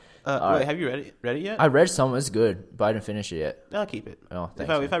it! Wait, right. have you read it yet? I read some. It's good, but I didn't finish it yet. I'll keep it. Oh,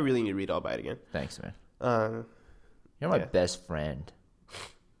 thanks. If I really need to read, I'll buy it again. Thanks, man. You're my best friend.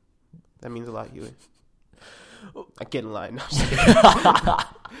 That means a lot, Huey. I get in line. No,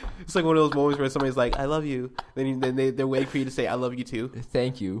 it's like one of those moments where somebody's like, "I love you," then they're waiting for you to say, "I love you too."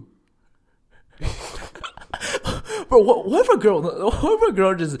 Thank you. Bro, what if a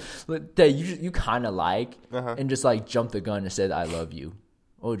girl just that you kind of like and just like jumped the gun and said, "I love you"?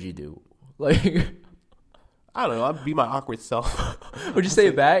 What would you do? Like, I don't know. I'd be my awkward self. Would you say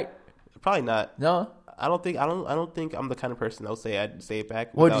it back? Probably not. No. I don't think I'm the kind of person that would say I'd say it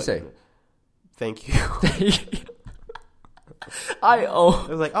back. What would you say? Thank you. I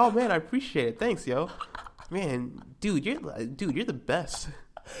was like, oh man, I appreciate it. Thanks, yo. Man, dude, you're the best.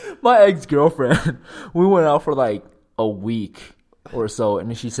 My ex-girlfriend, we went out for like a week or so, and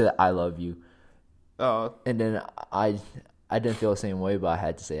then she said, "I love you." Oh. And then I didn't feel the same way, but I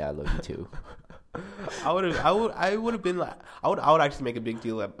had to say, "I love you too." I would have been like, I would actually make a big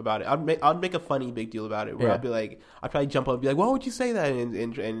deal about it. I'd make a funny big deal about it where I'd be like, I'd probably jump up and be like, why would you say that,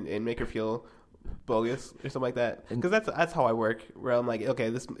 and make her feel bogus or something like that, because that's how I work, where I'm like,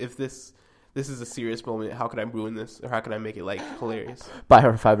 okay, if this is a serious moment, how could I ruin this, or how can I make it like hilarious? Buy her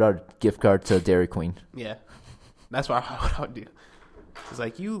a $5 gift card to Dairy Queen. Yeah, that's what I would do. It's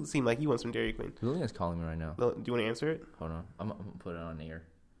like, you seem like you want some Dairy Queen. Lillian's calling me right now. Do you want to answer it? Hold on, I'm gonna put it on the air.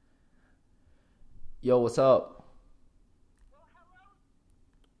 Yo, what's up?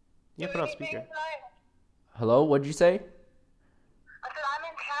 Yeah, put on speaker. Hello, what'd you say? I said, I'm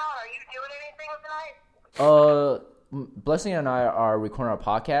in town. Are you doing anything tonight? Blessing and I are recording our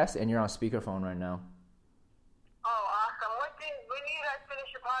podcast, and you're on speakerphone right now. Oh, awesome. When do you guys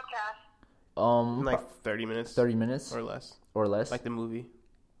finish your podcast? In like 30 minutes. 30 minutes? Or less. Like the movie.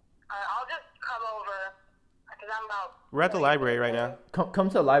 I'll just come over, because I'm about... We're at the library right now. Come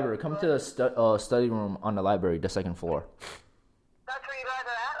to the library. Come to the study room on the library, the second floor. That's where you guys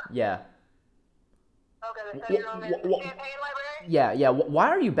are at? Yeah. Okay, the study room is the Champaign Library? Yeah. Why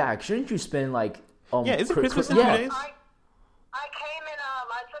are you back? Shouldn't you spend like... yeah, is it Christmas in 2 days? I came and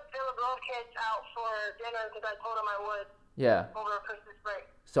I took Philip Grove kids out for dinner because I told them I would. Yeah. Over Christmas break.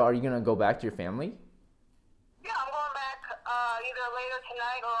 So are you going to go back to your family? Yeah, I'm going back either later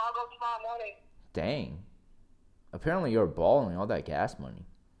tonight or I'll go tomorrow morning. Dang. Apparently you're balling all that gas money.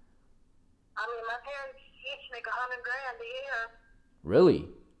 I mean, my parents each make $100,000 a year. Really?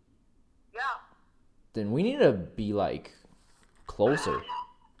 Yeah. Then we need to be like closer.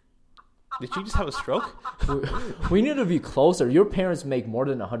 Did you just have a stroke? We need to be closer. Your parents make more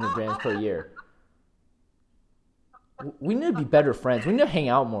than $100,000 per year. We need to be better friends. We need to hang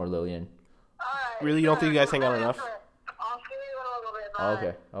out more, Lillian. All right. Really, you don't think you guys hang out enough? I'll see you in a little bit. Bye.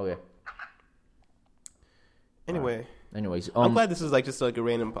 Okay. Anyway. Anyways, I'm glad this is like just like a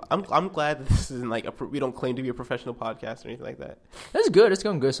random. I'm glad that this isn't like we don't claim to be a professional podcast or anything like that. That's good. It's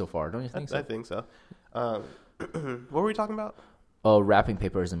going good so far, don't you think so? I think so. What were we talking about? Wrapping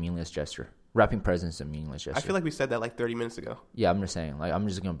paper is a meaningless gesture. Wrapping presents is a meaningless gesture. I feel like we said that like 30 minutes ago. Yeah, I'm just saying. Like, I'm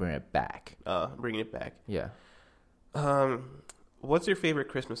just gonna bring it back. Bringing it back. Yeah. What's your favorite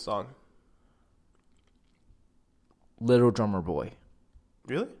Christmas song? Little Drummer Boy.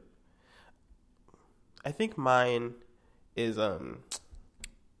 Really? I think mine is I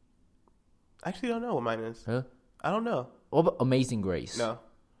actually don't know what mine is. Huh? I don't know. What about Amazing Grace? No.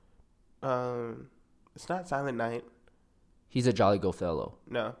 It's not Silent Night. He's a Jolly Good Fellow.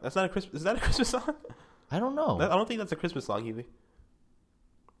 No, that's not a Christmas. Is that a Christmas song? I don't know. I don't think that's a Christmas song, Huey.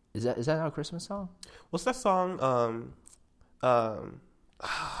 Is that not a Christmas song? What's that song? I'm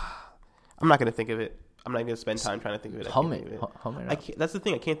not gonna think of it. I'm not gonna spend time trying to think of it. Hum it. That's the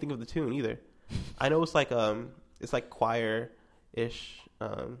thing. I can't think of the tune either. I know it's like choir-ish.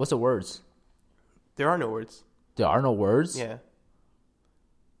 What's the words? There are no words. There are no words? Yeah.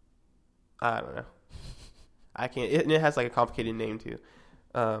 I don't know. I can't. It has like a complicated name too.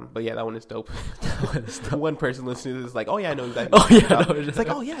 But yeah, that one is dope. One person listening to this is like, oh yeah, I know that. Oh yeah, no, it's like,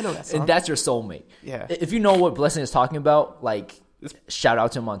 oh yeah, I know that song. And that's your soulmate. Yeah. If you know what Blessing is talking about, like, shout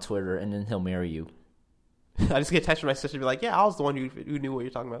out to him on Twitter, and then he'll marry you. I just get a text from my sister and be like, yeah, I was the one who knew what you're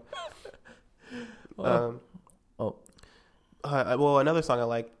talking about. Well, another song I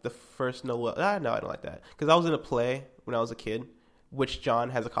like, the first Noel. No, I don't like that because I was in a play when I was a kid, which John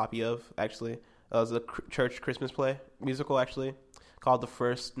has a copy of. Actually, it was a church Christmas play musical actually, called The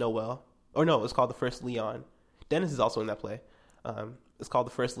First Noel. Or no, it was called The First Leon. Dennis is also in that play. It's called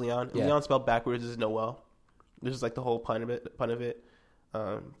The First Leon. Yeah. Leon spelled backwards is Noel. This is like the whole pun of it.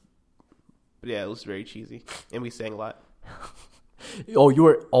 But yeah, it was very cheesy, and we sang a lot. Oh, you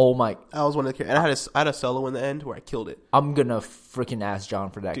were. Oh my! I was one of the and I had a solo in the end where I killed it. I'm gonna freaking ask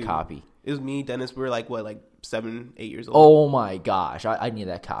John for that Dude, copy. It was me, Dennis. We were like 7, 8 years old. Oh my gosh! I need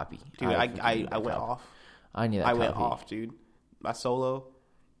that copy, dude, I went off. I need that. I copy. went off, dude. My solo.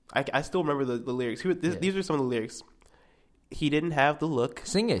 I still remember the lyrics. These are some of the lyrics. He didn't have the look.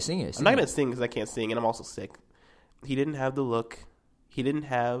 Sing it. I'm not gonna sing because I can't sing, and I'm also sick. He didn't have the look. He didn't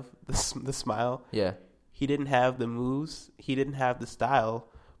have the smile. Yeah. He didn't have the moves. He didn't have the style.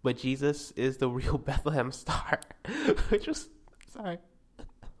 But Jesus is the real Bethlehem star. Which was sorry.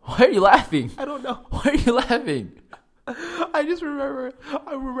 Why are you laughing? I don't know. Why are you laughing? I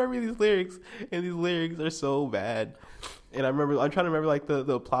remember these lyrics, and these lyrics are so bad. And I'm trying to remember like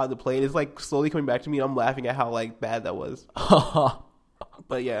the plot of the play. And it's like slowly coming back to me, and I'm laughing at how like bad that was.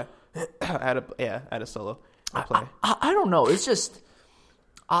 But yeah, I had a solo play. I don't know. It's just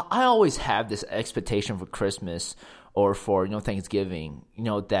I always have this expectation for Christmas or for Thanksgiving.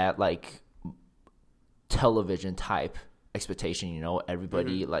 That like television type expectation.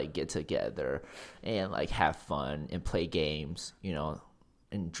 Everybody like get together and like have fun and play games.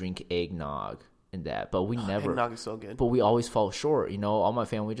 And drink eggnog and that. But we never. Eggnog is so good. But we always fall short. All my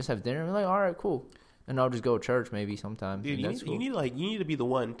family just have dinner. And we're like, all right, cool. And I'll just go to church maybe sometime. Dude, you need to be the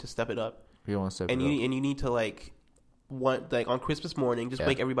one to step it up. You don't want to step and it up. You need to like on Christmas morning, just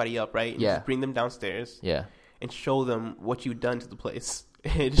wake everybody up, right? And just bring them downstairs. Yeah. And show them what you've done to the place.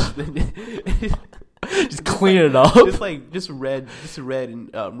 And just clean it up. Just red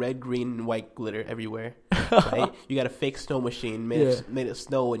and red, green, and white glitter everywhere. Right? You got a fake snow machine made it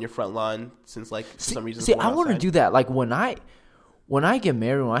snow in your front lawn since for some reason. See, I want to do that. Like when I get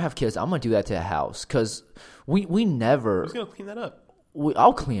married, when I have kids, I'm gonna do that to a house because we never. Who's gonna clean that up?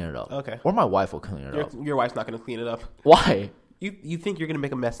 I'll clean it up. Okay. Or my wife will clean it up. Your wife's not gonna clean it up. Why? You think you're gonna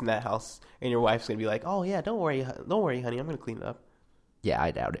make a mess in that house, and your wife's gonna be like, "Oh yeah, don't worry, honey, I'm gonna clean it up." Yeah,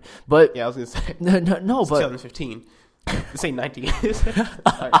 I doubt it. But yeah, I was gonna say no, it's but 2015. This ain't 19.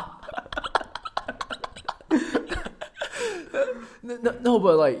 No,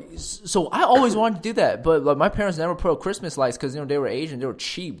 but like, so I always wanted to do that, but like my parents never put up Christmas lights because they were Asian, they were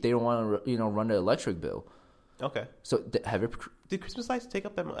cheap, they don't want to run the electric bill. Okay. So have you? Did Christmas lights take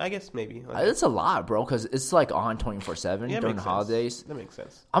up that much? I guess maybe. It's a lot, bro, because it's like on 24/7 during the holidays. That makes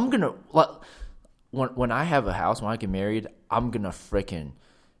sense. I'm gonna when I have a house, when I get married, I'm gonna freaking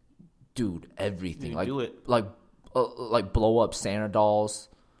everything. Do it. Like blow up Santa dolls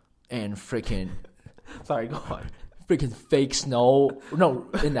and freaking. Sorry, go on. Freaking fake snow. No,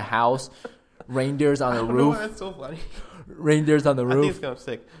 in the house. Reindeers on the roof. That's so funny. Reindeers on the roof. I think it's kind of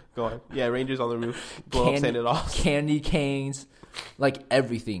sick. Go on. Yeah, reindeers on the roof. Blow up Santa dolls. Candy canes. Like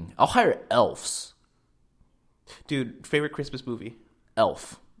everything. I'll hire elves. Dude, favorite Christmas movie?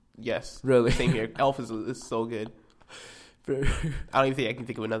 Elf. Yes. Really? Same here. Elf is so good. I don't even think I can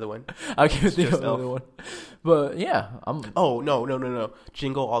think of another one. I can't think of another one. But yeah, Oh no!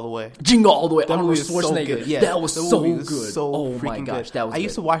 Jingle All the Way. Jingle All the Way. That movie was so good. Yeah, that was so good. So oh my freaking gosh, good. that was. I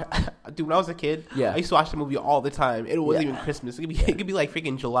used to watch. Dude, when I was a kid, yeah, I used to watch the movie all the time. It wasn't even Christmas. It could be like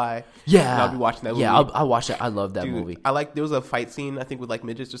freaking July. Yeah, and I'll be watching that movie. Yeah, I watch it. I love that movie. There was a fight scene I think with like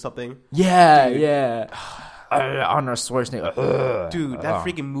midgets or something. Yeah, dude. Yeah. Arnold Schwarzenegger. Dude, that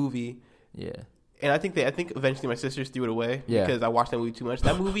freaking movie. Yeah. And I think eventually my sisters threw it away because I watched that movie too much.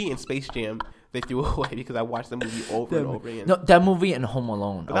 That movie and Space Jam, they threw away because I watched that movie over and over again. No, that movie and Home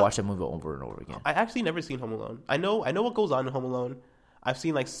Alone. I watched that movie over and over again. I actually never seen Home Alone. I know what goes on in Home Alone. I've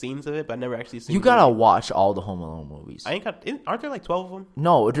seen like scenes of it, but I never actually seen. You gotta watch all the Home Alone movies. Aren't there like 12 of them?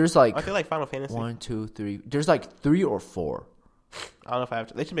 No, there's like. Aren't they like Final Fantasy? 1, 2, 3. There's like 3 or 4. I don't know if I have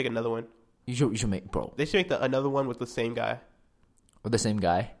to. They should make another one. You should make, bro. They should make another one with the same guy. With the same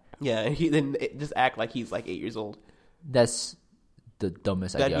guy. Yeah, and then just act like he's like 8 years old. That's the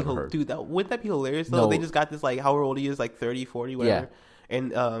dumbest idea I've ever heard. Dude, wouldn't that be hilarious though? No. They just got this like how old he is, like 30, 40, whatever.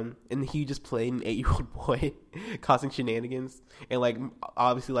 Yeah. And he just played an 8-year-old boy causing shenanigans and like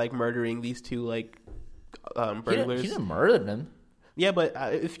obviously like murdering these two like burglars. He didn't murder them. Yeah, but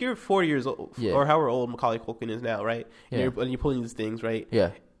if you're 40 years old or however old Macaulay Culkin is now, right? And you're pulling these things, right? Yeah.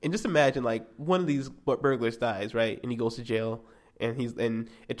 And just imagine like one of these burglars dies, right? And he goes to jail. And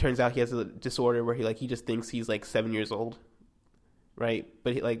it turns out he has a disorder where he just thinks he's like 7 years old, right?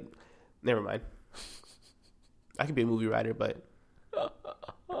 But he never mind. I could be a movie writer, but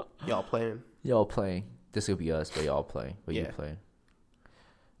y'all playing. Y'all playing. This could be us, but y'all playing. But you Yeah. playing.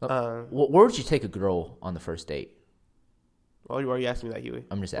 Where would you take a girl on the first date? Why are you asking me that, Huey?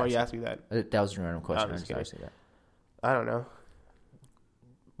 I'm just Why are you asking. asking me that? That was a random question. I'm I'm just just asking that. I don't know.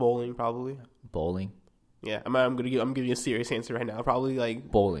 Bowling, probably. Bowling. Yeah, I'm giving you a serious answer right now. Probably like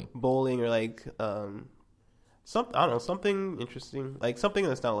Bowling. bowling or like I don't know, something interesting, like something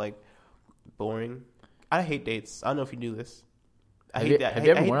that's not like boring. I hate dates. I don't know if you knew this. Have you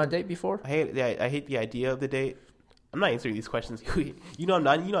ever went on a date before? I hate the idea of the date. I'm not answering these questions. You know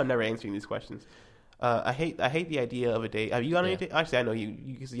I'm never answering these questions. I hate the idea of a date. Have you gone on any date? Actually, I know you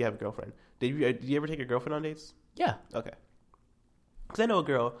because you have a girlfriend. Did you ever take your girlfriend on dates? Yeah. Okay. Because I know a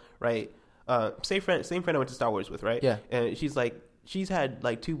girl, right? Same friend I went to Star Wars with, right? Yeah. And she's had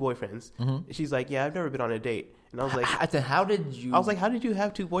like 2 boyfriends. Mm-hmm. She's like, yeah, I've never been on a date. And I was like, How did you? I was like, how did you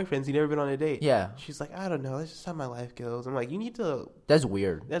have 2 boyfriends? You never been on a date? Yeah. She's like, I don't know. That's just how my life goes. I'm like, you need to. That's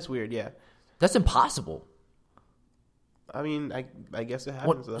weird. That's weird. Yeah. That's impossible. I mean, I guess it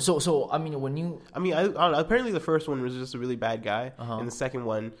happens. Though. So I mean, when you, I don't know. Apparently, the first one was just a really bad guy, Uh-huh. and the second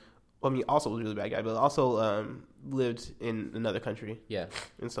one, well, I mean, also was a really bad guy, but also lived in another country, yeah,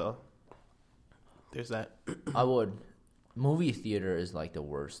 and so there's that. I would. Movie theater is like the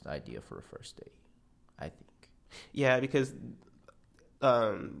worst idea for a first date, I think. Yeah, because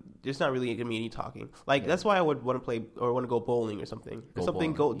there's not really gonna be any talking. Like that's why I would want to play or want to go bowling or something.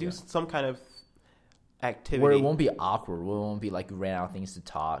 Do some kind of activity where it won't be awkward. Where it won't be like you ran out of things to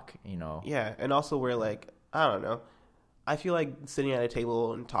talk. You know. Yeah, and also where like I don't know. I feel like sitting at a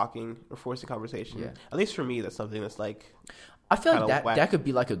table and talking or forcing conversation. Yeah. At least for me, that's something that's like. I feel like kinda whack. that could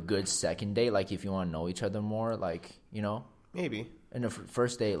be like a good second date. Like if you want to know each other more, like you know. Maybe. In the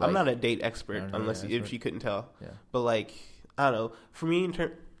first date, like I'm not a date expert unless expert. if you couldn't tell. Yeah. But like I don't know. For me,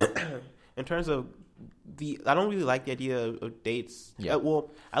 in terms of I don't really like the idea of dates. Yeah.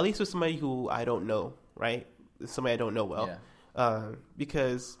 Well, at least with somebody who I don't know, right? Somebody I don't know well. Yeah.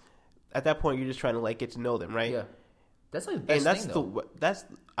 Because at that point you're just trying to like get to know them, right? Yeah. That's like the best and thing, that's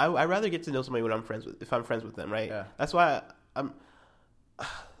I'd rather get to know somebody when I'm friends with if I'm friends with them, right? Yeah. That's why I'm. I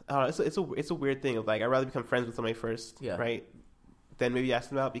don't know, it's a weird thing of like I'd rather become friends with somebody first, Yeah. right? Then maybe ask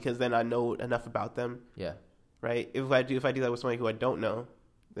them out because then I know enough about them, Yeah. right? If I do that with somebody who I don't know,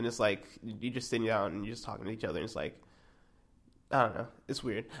 then it's like you're just sitting down and you're just talking to each other. And it's like I don't know, it's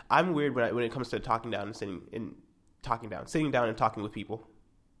weird. I'm weird when it comes to talking down and sitting down and talking with people.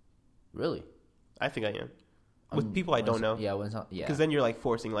 Really? I think I am with people I don't know. Yeah. When it's not, yeah. Because then you're like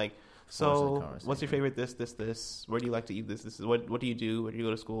forcing like. Forcing So, conversation. what's your favorite this? Where do you like to eat this? What do you do? Where do you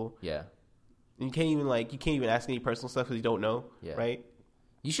go to school? Yeah. And you can't even ask any personal stuff because you don't know, Yeah. right?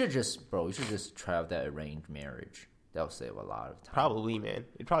 You should just try out that arranged marriage. That would save a lot of time. Probably, man.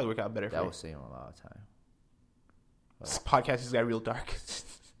 It'd probably work out better for That you. would save a lot of time. This podcast just got real dark.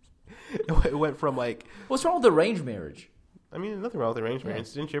 It went from like, What's wrong with arranged marriage? I mean, nothing wrong with arranged Yeah.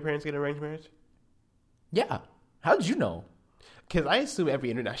 marriage. Didn't your parents get arranged marriage? Yeah. How did you know? Because I assume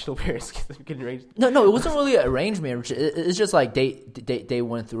every international parents get arranged. No, it wasn't really an arranged marriage. It's just like they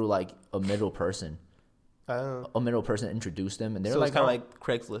went through like a middle person. A middle person introduced them, and they're So like it's kind of like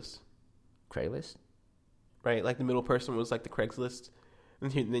Craigslist, Craigslist. right? Like the middle person was like the Craigslist.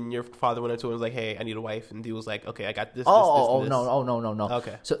 And then your father went up to him and was like, "Hey, I need a wife," and he was like, "Okay, I got this." Oh, this. no.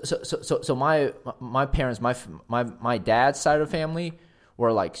 Okay. So my parents, my dad's side of the family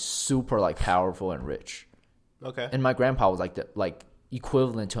were like super like powerful and rich, Okay. and my grandpa was like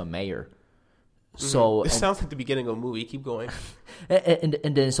equivalent to a mayor. So It sounds like the beginning of a movie. Keep going. and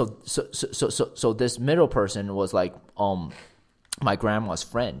then so this middle person was like my grandma's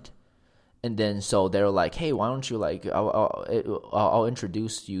friend. And then so they were like, hey, why don't you like I'll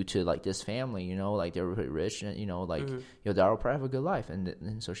introduce you to like this family, you know, like they're pretty rich and you know like your dad will probably have a good life.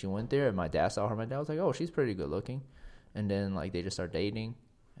 And so she went there and my dad saw her. My dad was like, oh, she's pretty good looking. And then like they just started dating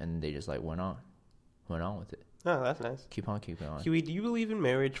and they just like went on with it. Oh, that's nice. Keep on. Huey, do you believe in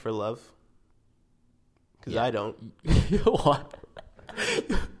marriage for love? Because Yeah. I don't. What?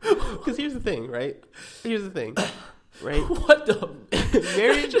 Because here's the thing, right? Right? What the?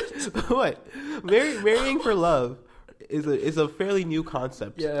 Marriage. What? Marrying for love is a fairly new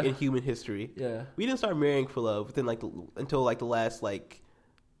concept Yeah. in human history. Yeah. We didn't start marrying for love until the last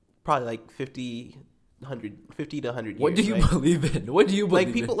probably like 50 to 100 years. What do you right? believe in? What do you believe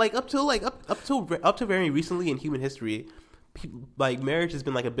Like people in? like up to very recently in human history, like marriage has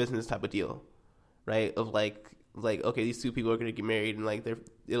been like a business type of deal, right? Of like okay, these two people are going to get married and like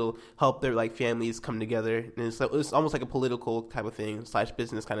it'll help their like families come together, and it's almost like a political type of thing /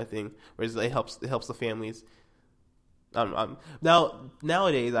 business kind of thing, whereas it helps the families. Now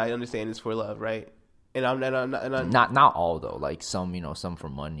nowadays I understand it's for love, right? And I'm Not all though. Like some, some for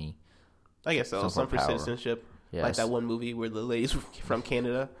money. I guess so. Some for power. citizenship. Yes. Like that one movie where the lady's from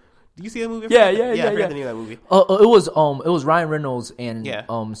Canada. Do you see that movie? Yeah. I forgot the name of that movie. It was Ryan Reynolds and Yeah.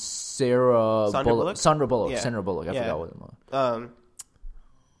 Sandra Bullock. Yeah. Sandra Bullock. I forgot what it was.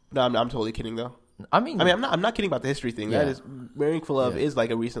 No, I'm totally kidding though. I mean, I'm not kidding about the history thing. Yeah. That is marrying for love is like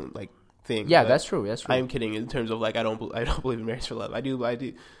a recent like thing. yeah, but that's true. That's true. I am kidding in terms of like I don't believe in marriage for love. I do.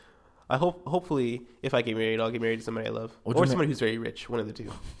 I hopefully if I get married, I'll get married to somebody I love or somebody who's very rich. One of the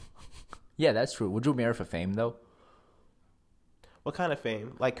two. Yeah, that's true. Would you marry for fame though? What kind of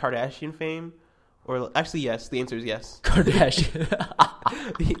fame? Like Kardashian fame? Or actually, yes. The answer is yes. Kardashian.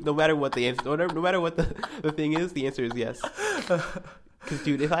 No matter what the answer, no matter what the thing is, the answer is yes. Because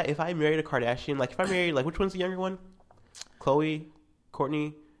dude, if I married a Kardashian, like if I married like which one's the younger one? Khloe,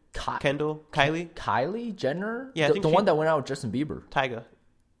 Kourtney, Kendall, Kylie Jenner. Yeah, I the one that went out with Justin Bieber. Tyga,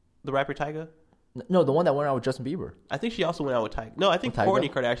 the rapper Tyga. No, the one that went out with Justin Bieber. I think she also went out with Tyga. No, I think With Tyga?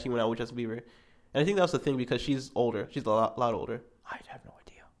 Kourtney Kardashian went out with Justin Bieber, and I think that was the thing because she's older. She's a lot older. I have no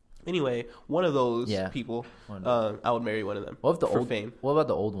idea. Anyway, one of those Yeah. people, One I would marry one of them. What if the for old fame? What about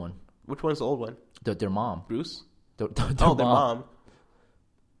the old one? Which one's the old one? Their mom. Bruce? Their Oh, their mom.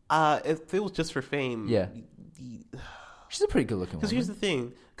 If it was just for fame, Yeah. She's a pretty good looking one. Because here's the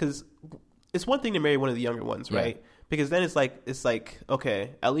thing, because it's one thing to marry one of the younger ones, right? Because then it's like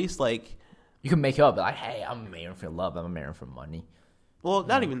okay, at least like you can make up like, hey, I'm marrying for love. I'm marrying for money. well,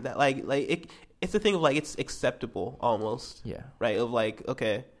 not even that. Like it's a thing of like it's acceptable almost. Yeah. Right. Of like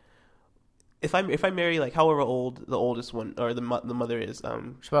okay, if I marry like however old the oldest one or the mother is,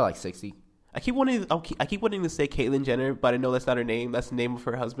 She's probably like 60. I keep wanting to say Caitlyn Jenner, but I know that's not her name. That's the name of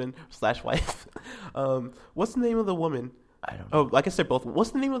her husband / wife. What's the name of the woman? I don't know. Oh, I guess they're both. What's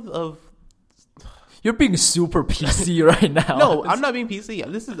the name of You're being super PC right now. No, I'm not being PC.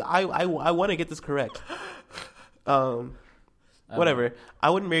 This is I want to get this correct. Whatever. I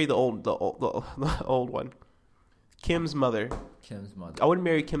wouldn't marry the old one. Kim's mother. Kim's mother. I wouldn't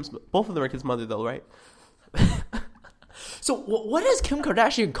marry Kim's. Both of them are Kim's mother, though, right? So what is Kim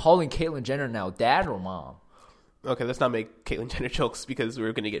Kardashian calling Caitlyn Jenner now? Dad or mom? Okay, let's not make Caitlyn Jenner jokes because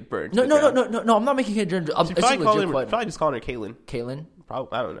we're gonna get burned. No. I'm not making Caitlyn Jenner. It's a legit question. Probably just calling her Caitlyn. Caitlyn?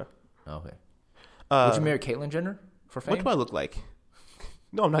 Probably. I don't know. Okay. Would you marry Caitlyn Jenner for fame? What do I look like?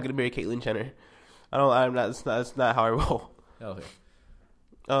 No, I'm not gonna marry Caitlyn Jenner. I'm not. That's not how I roll. Okay.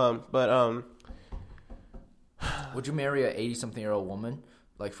 Would you marry a 80-something-year-old woman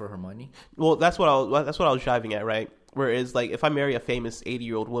like for her money? Well, that's what I was driving at, right? Whereas, like, if I marry a famous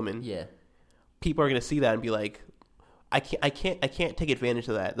 80-year-old woman, Yeah. people are gonna see that and be like, I can't take advantage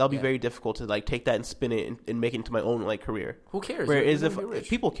of that. That'll be very difficult to like take that and spin it and make it into my own like career. Who cares? Whereas You're gonna be if rich.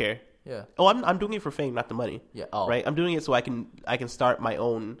 people care, Yeah. oh, I'm doing it for fame, not the money. Yeah. Oh. Right. I'm doing it so I can start my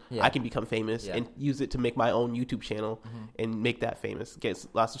own. Yeah. I can become famous Yeah. and use it to make my own YouTube channel and make that famous. Get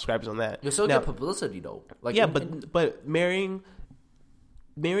lots of subscribers on that. You'll still Now- get publicity though. Like yeah, but marrying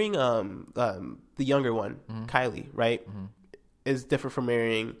the younger one, Kylie, right, is different from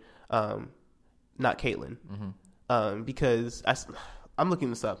marrying not Caitlyn, because I'm looking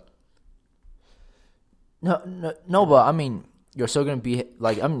this up. No, but I mean, you're still gonna be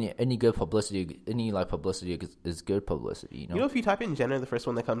like, I mean, any publicity is good publicity. You know, If you type in Jenner, the first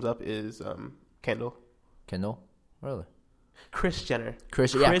one that comes up is Kendall. Kendall, really? Kris Jenner.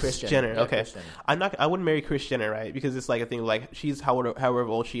 Kris Jenner. Yeah, Okay, Kris Jenner. I wouldn't marry Kris Jenner, right? Because it's like a thing of like she's however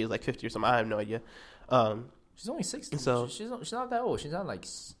old she is, like 50 or something. I have no idea. She's only 60. So- she's not that old. She's not like,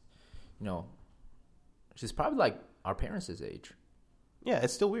 she's probably like our parents' age. Yeah,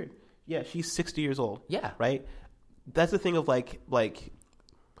 it's still weird. Yeah, she's 60 years old. Yeah. Right? That's the thing of like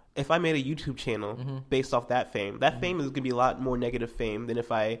if I made a YouTube channel based off that fame fame is going to be a lot more negative fame than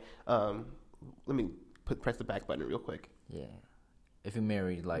if I let me press the back button real quick. Yeah. If you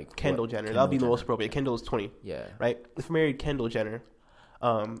married like Kendall Jenner, that'll be the most appropriate. Kendall is 20. Yeah. Right? If I married Kendall Jenner,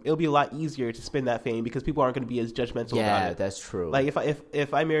 it'll be a lot easier to spin that fame because people aren't going to be as judgmental about Yeah, it. that's true. Like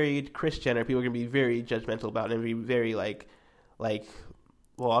if I married Kris Jenner, people are going to be very judgmental about it and be very like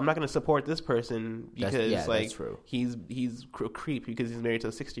well, I'm not going to support this person because that's true. he's a creep because he's married to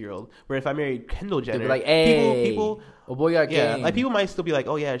a 60-year-old. Where if I married Kendall Jenner, They'd be like, hey, people oh boy got game. like people might still be like,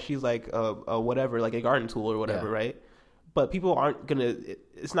 oh yeah, she's like a whatever, like a garden tool or whatever, Yeah. right? But people aren't gonna.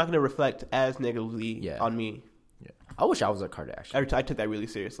 It's not gonna reflect as negatively on me. Yeah. I wish I was a Kardashian. I took that really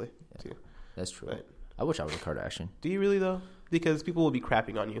seriously too. That's true. But- I wish I was a Kardashian. Do you really though? Because people will be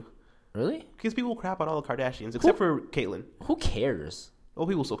crapping on you. Really? Because people will crap on all the Kardashians except for Caitlyn. Who cares? Well,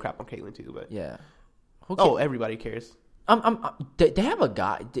 people still crap on Caitlyn too, but Yeah. everybody cares. They have a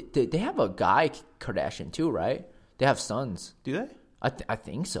guy. They have a guy Kardashian too, right? They have sons. Do they? I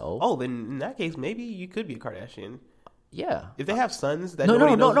think so. Oh, then in that case, maybe you could be a Kardashian. Yeah. If they have sons that No.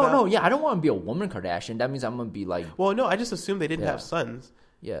 knows Yeah, I don't want to be a woman Kardashian. That means I'm gonna be like. Well, no, I just assumed they didn't Yeah. have sons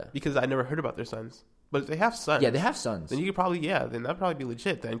Yeah. because I never heard about their sons. But if they have sons, Yeah, they have sons. then you could probably then that'd probably be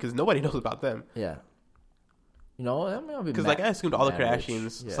legit then because nobody knows about them. Yeah. You know, I mean, Because I assumed all the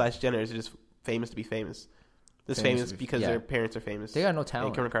Kardashians Yeah. / Jenners are just famous to be famous. Just Famous famous to be- because yeah. their parents are famous. They got no And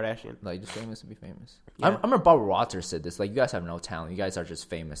talent. Kim Kardashian. Like, just famous to be famous. Yeah. I remember Barbara Walters said this. Like, you guys have no talent. You guys are just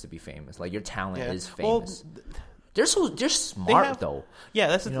famous to be famous. Like, your talent Yeah. is Well, famous. They're smart have- though. Yeah,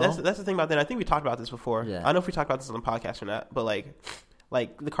 that's You know? that's the thing about that. I think we talked about this before. Yeah. I don't know if we talked about this on the podcast or not, but like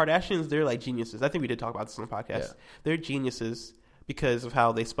the Kardashians, they're like geniuses. I think we did talk about this on the podcast. Yeah. They're geniuses because of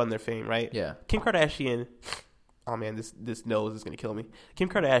how they spun their fame, right? Yeah. Kim Kardashian. Oh man, this nose is gonna kill me. Kim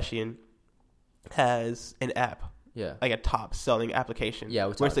Kardashian has an app, Yeah. like a top selling application. Yeah,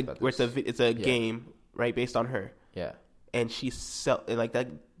 we where it's talked about this. it's a Yeah. game, right, based on her, Yeah. and like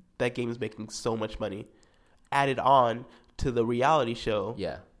that game is making so much money. Added on to the reality show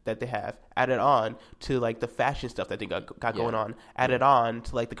Yeah. that they have, added on to like the fashion stuff that they got Yeah. going on, added on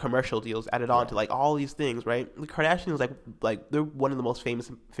to like the commercial deals, added on to like all these things, right? The Kardashians, like they're one of the most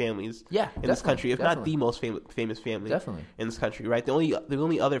famous families Yeah, in this definitely, country, if not definitely. the most famous family Definitely. in this country, right? The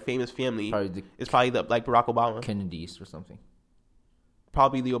only other famous family Probably the is probably like Barack Obama, Kennedys or something.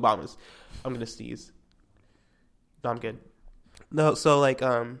 probably the Obamas. I'm gonna sneeze. No, I'm good. No, so like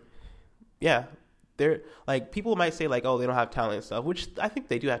yeah. They're like people might say like, oh, they don't have talent and stuff, which I think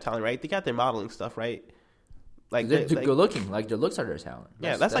they do have talent, right? They got their modeling stuff, right? Like They're like, good looking. Like, their looks are their talent.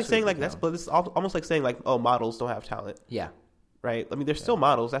 that's like saying really like good that's talent. but this is almost like saying like, oh, models don't have talent, Yeah. right? I mean, they're still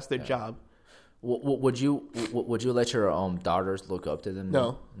models. That's their job. Would you let your daughters look up to them?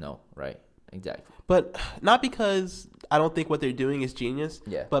 No. No. Right. Exactly. But not because I don't think what they're doing is genius,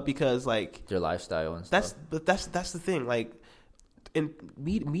 Yeah. but because like Their lifestyle and stuff. that's the thing. Like, in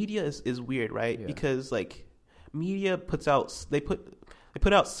media is weird, right? Yeah. Because like media puts out they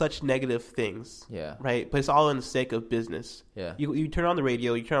put out such negative things, Yeah. right? But it's all in the sake of business. Yeah. You turn on the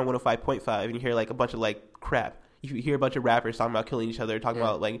radio, you turn on 105.5, and you hear like a bunch of like crap. You hear a bunch of rappers talking about killing each other, talking Yeah.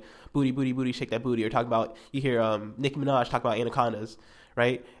 about like booty, booty, booty, shake that booty, or talking about you hear Nicki Minaj talk about anacondas,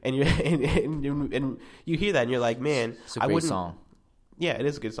 right? And you and you hear that, and you're like, man, It's a great song. Yeah, it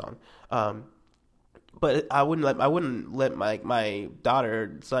is a good song. But I wouldn't let my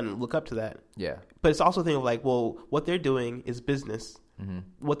daughter son look up to that. Yeah. But it's also a thing of like, well, what they're doing is business. Mm-hmm.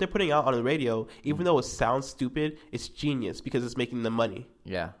 What they're putting out on the radio, even though it sounds stupid, it's genius because it's making them money,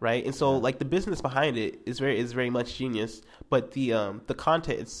 Yeah. right? And so like the business behind it is very much genius. But the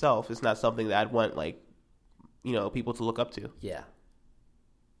content itself is not something that I'd want like, people to look up to. Yeah.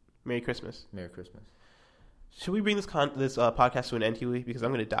 Merry Christmas. Merry Christmas. Should we bring this podcast to an end, Huey? Because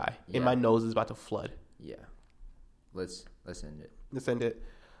I'm gonna die Yeah. and my nose is about to flood. Yeah. Let's end it. Let's end it.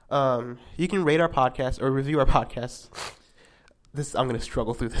 You can rate our podcast or review our podcast. I'm gonna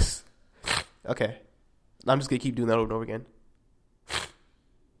struggle through this. Okay, I'm just gonna keep doing that over and over again.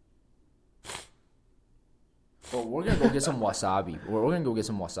 Well, we're gonna go get some wasabi. We're gonna go get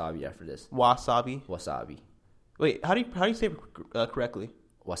some wasabi after this. Wasabi. Wasabi. Wait, how do you say it correctly?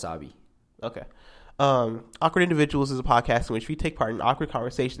 Wasabi. Okay. Awkward Individuals is a podcast in which we take part in awkward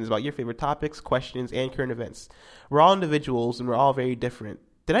conversations about your favorite topics, questions, and current events. We're all individuals and we're all very different.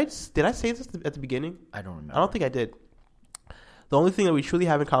 Did I say this at the beginning? I don't remember. I don't think I did. The only thing that we truly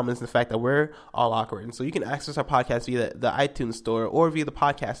have in common is the fact that we're all awkward. And so you can access our podcast via the iTunes store or via the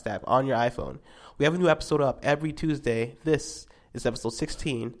podcast app on your iPhone. We have a new episode up every Tuesday. This is episode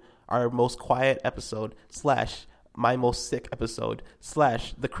 16, our most quiet episode / my most sick episode /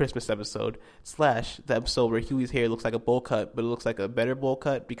 the Christmas episode / the episode where Huey's hair looks like a bowl cut, but it looks like a better bowl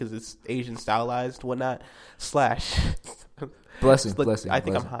cut because it's Asian stylized, whatnot / Blessing. Look, Blessing. I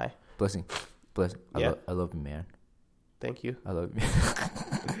think blessing, I'm high. Blessing. Yeah. I love you, man. Thank you. I love you.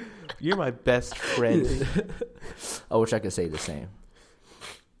 You're my best friend. I wish I could say the same.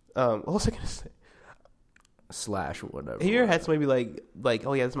 What was I gonna say? / whatever. Your head's maybe like,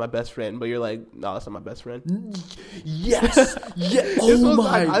 oh yeah, this is my best friend, but you're like, no, that's not my best friend. Yes. Yeah. This Oh was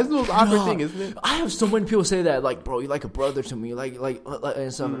my. this is the most awkward God. thing, isn't it? I have so many people say that, like, bro, you're like a brother to me, like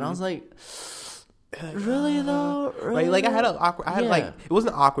and stuff. And I was like, really though? Really? Right? Like I had Yeah. like it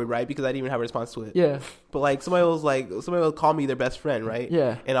wasn't awkward, right? Because I didn't even have a response to it. Yeah. But like somebody would call me their best friend, right?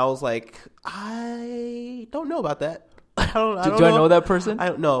 Yeah. And I was like, I don't know about that. I don't Do I know that person? I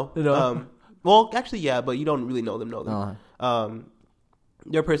don't know. No. Well, actually, yeah, but you don't really know them. Uh-huh.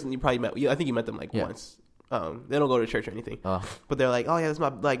 They're a person you probably met. I think you met them like Yeah. once. They don't go to church or anything. Oh. But they're like, oh yeah, that's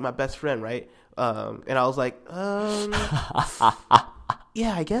my best friend, right? And I was like,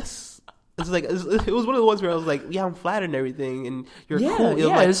 yeah, I guess. It's like it was one of the ones where I was like, yeah, I'm flattered and everything, and you're Yeah, cool. yeah,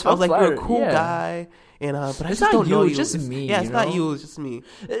 Like, it's I was like, you're a flattered, cool yeah. guy, and but I It's just not don't you, know it's you. just me, Yeah, it's you not know? you. It's just me.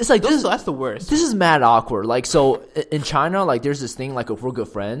 It's like That's the worst. This is mad awkward. Like, so in China, like, there's this thing, like, if we're good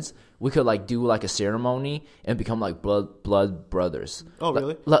friends, we could, like, do, like, a ceremony and become, like, blood brothers. Oh,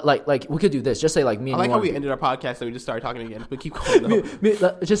 really? Like, we could do this. Just say, like, me I and like you how wanna we ended our podcast and we just started talking again. But keep going.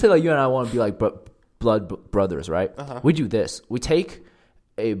 Though. just say, like, you and I want to be, like, blood brothers, right? We do this. We take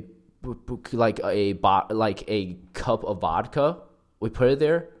a cup of vodka, we put it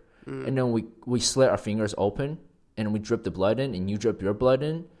there, and then we slit our fingers open, and we drip the blood in, and you drip your blood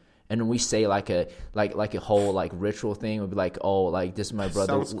in, and then we say like a whole like ritual thing. We'd be like, oh, like this is my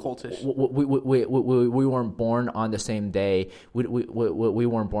brother. Sounds cultish. We weren't born on the same day. We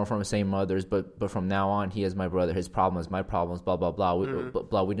weren't born from the same mothers, but from now on, he is my brother. His problem is my problems. Blah blah blah. We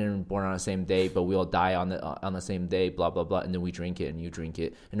didn't born on the same day, but we all die on the same day. Blah blah blah. And then we drink it, and you drink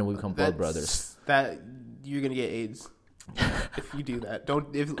it, and then we become blood brothers. That you're gonna get AIDS if you do that.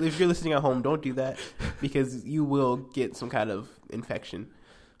 Don't if you're listening at home, don't do that because you will get some kind of infection.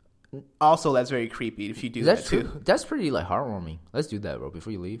 Also, that's very creepy if you do that true. too. That's pretty like heartwarming. Let's do that, bro.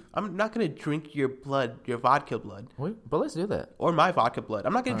 Before you leave. I'm not gonna drink your blood, your vodka blood, But let's do that. or my vodka blood.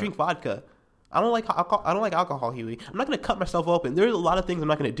 I'm not gonna drink vodka. I don't like alcohol. I don't like alcohol, Huey. I'm not gonna cut myself open. There's a lot of things I'm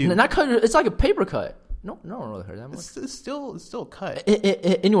not gonna do. Not cut. It's like a paper cut. No one really heard that much. It's still a cut.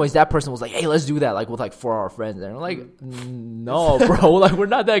 Anyways, that person was like, "Hey, let's do that." Like with like 4 of our friends, and I'm like, "No, bro. Like we're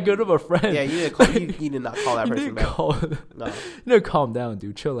not that good of a friend." Yeah, you need to not call that person back. No. You need to calm down,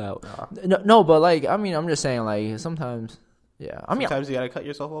 dude. Chill out. No, but like, I mean, I'm just saying, like sometimes, yeah. I mean, Sometimes you gotta cut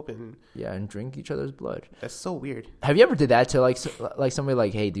yourself open. yeah, and drink each other's blood. That's so weird. Have you ever did that to like somebody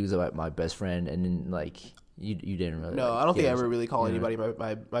like, "Hey, dude's my best friend," and then like you didn't really? No, like, I don't think I get ever it? really call Yeah. anybody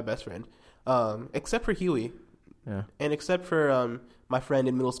my best friend, except for Huey, Yeah. and except for my friend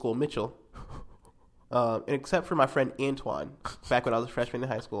in middle school, Mitchell, and except for my friend Antoine, back when I was a freshman in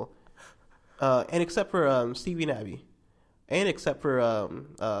high school, and except for Stevie and Abby, and except for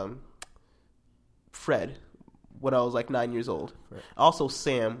Fred, when I was like 9 years old. Also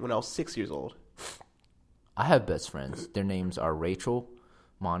Sam when I was 6 years old. I have best friends. Their names are Rachel,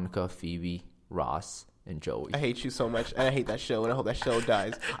 Monica, Phoebe, Ross, and Joey. I hate you so much, and I hate that show, and I hope that show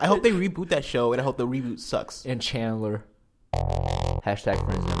dies. I hope they reboot that show, and I hope the reboot sucks. And Chandler. Hashtag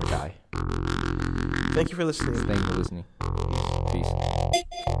friends never die. Thank you for listening. Thank you for listening.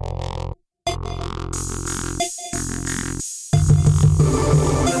 Peace.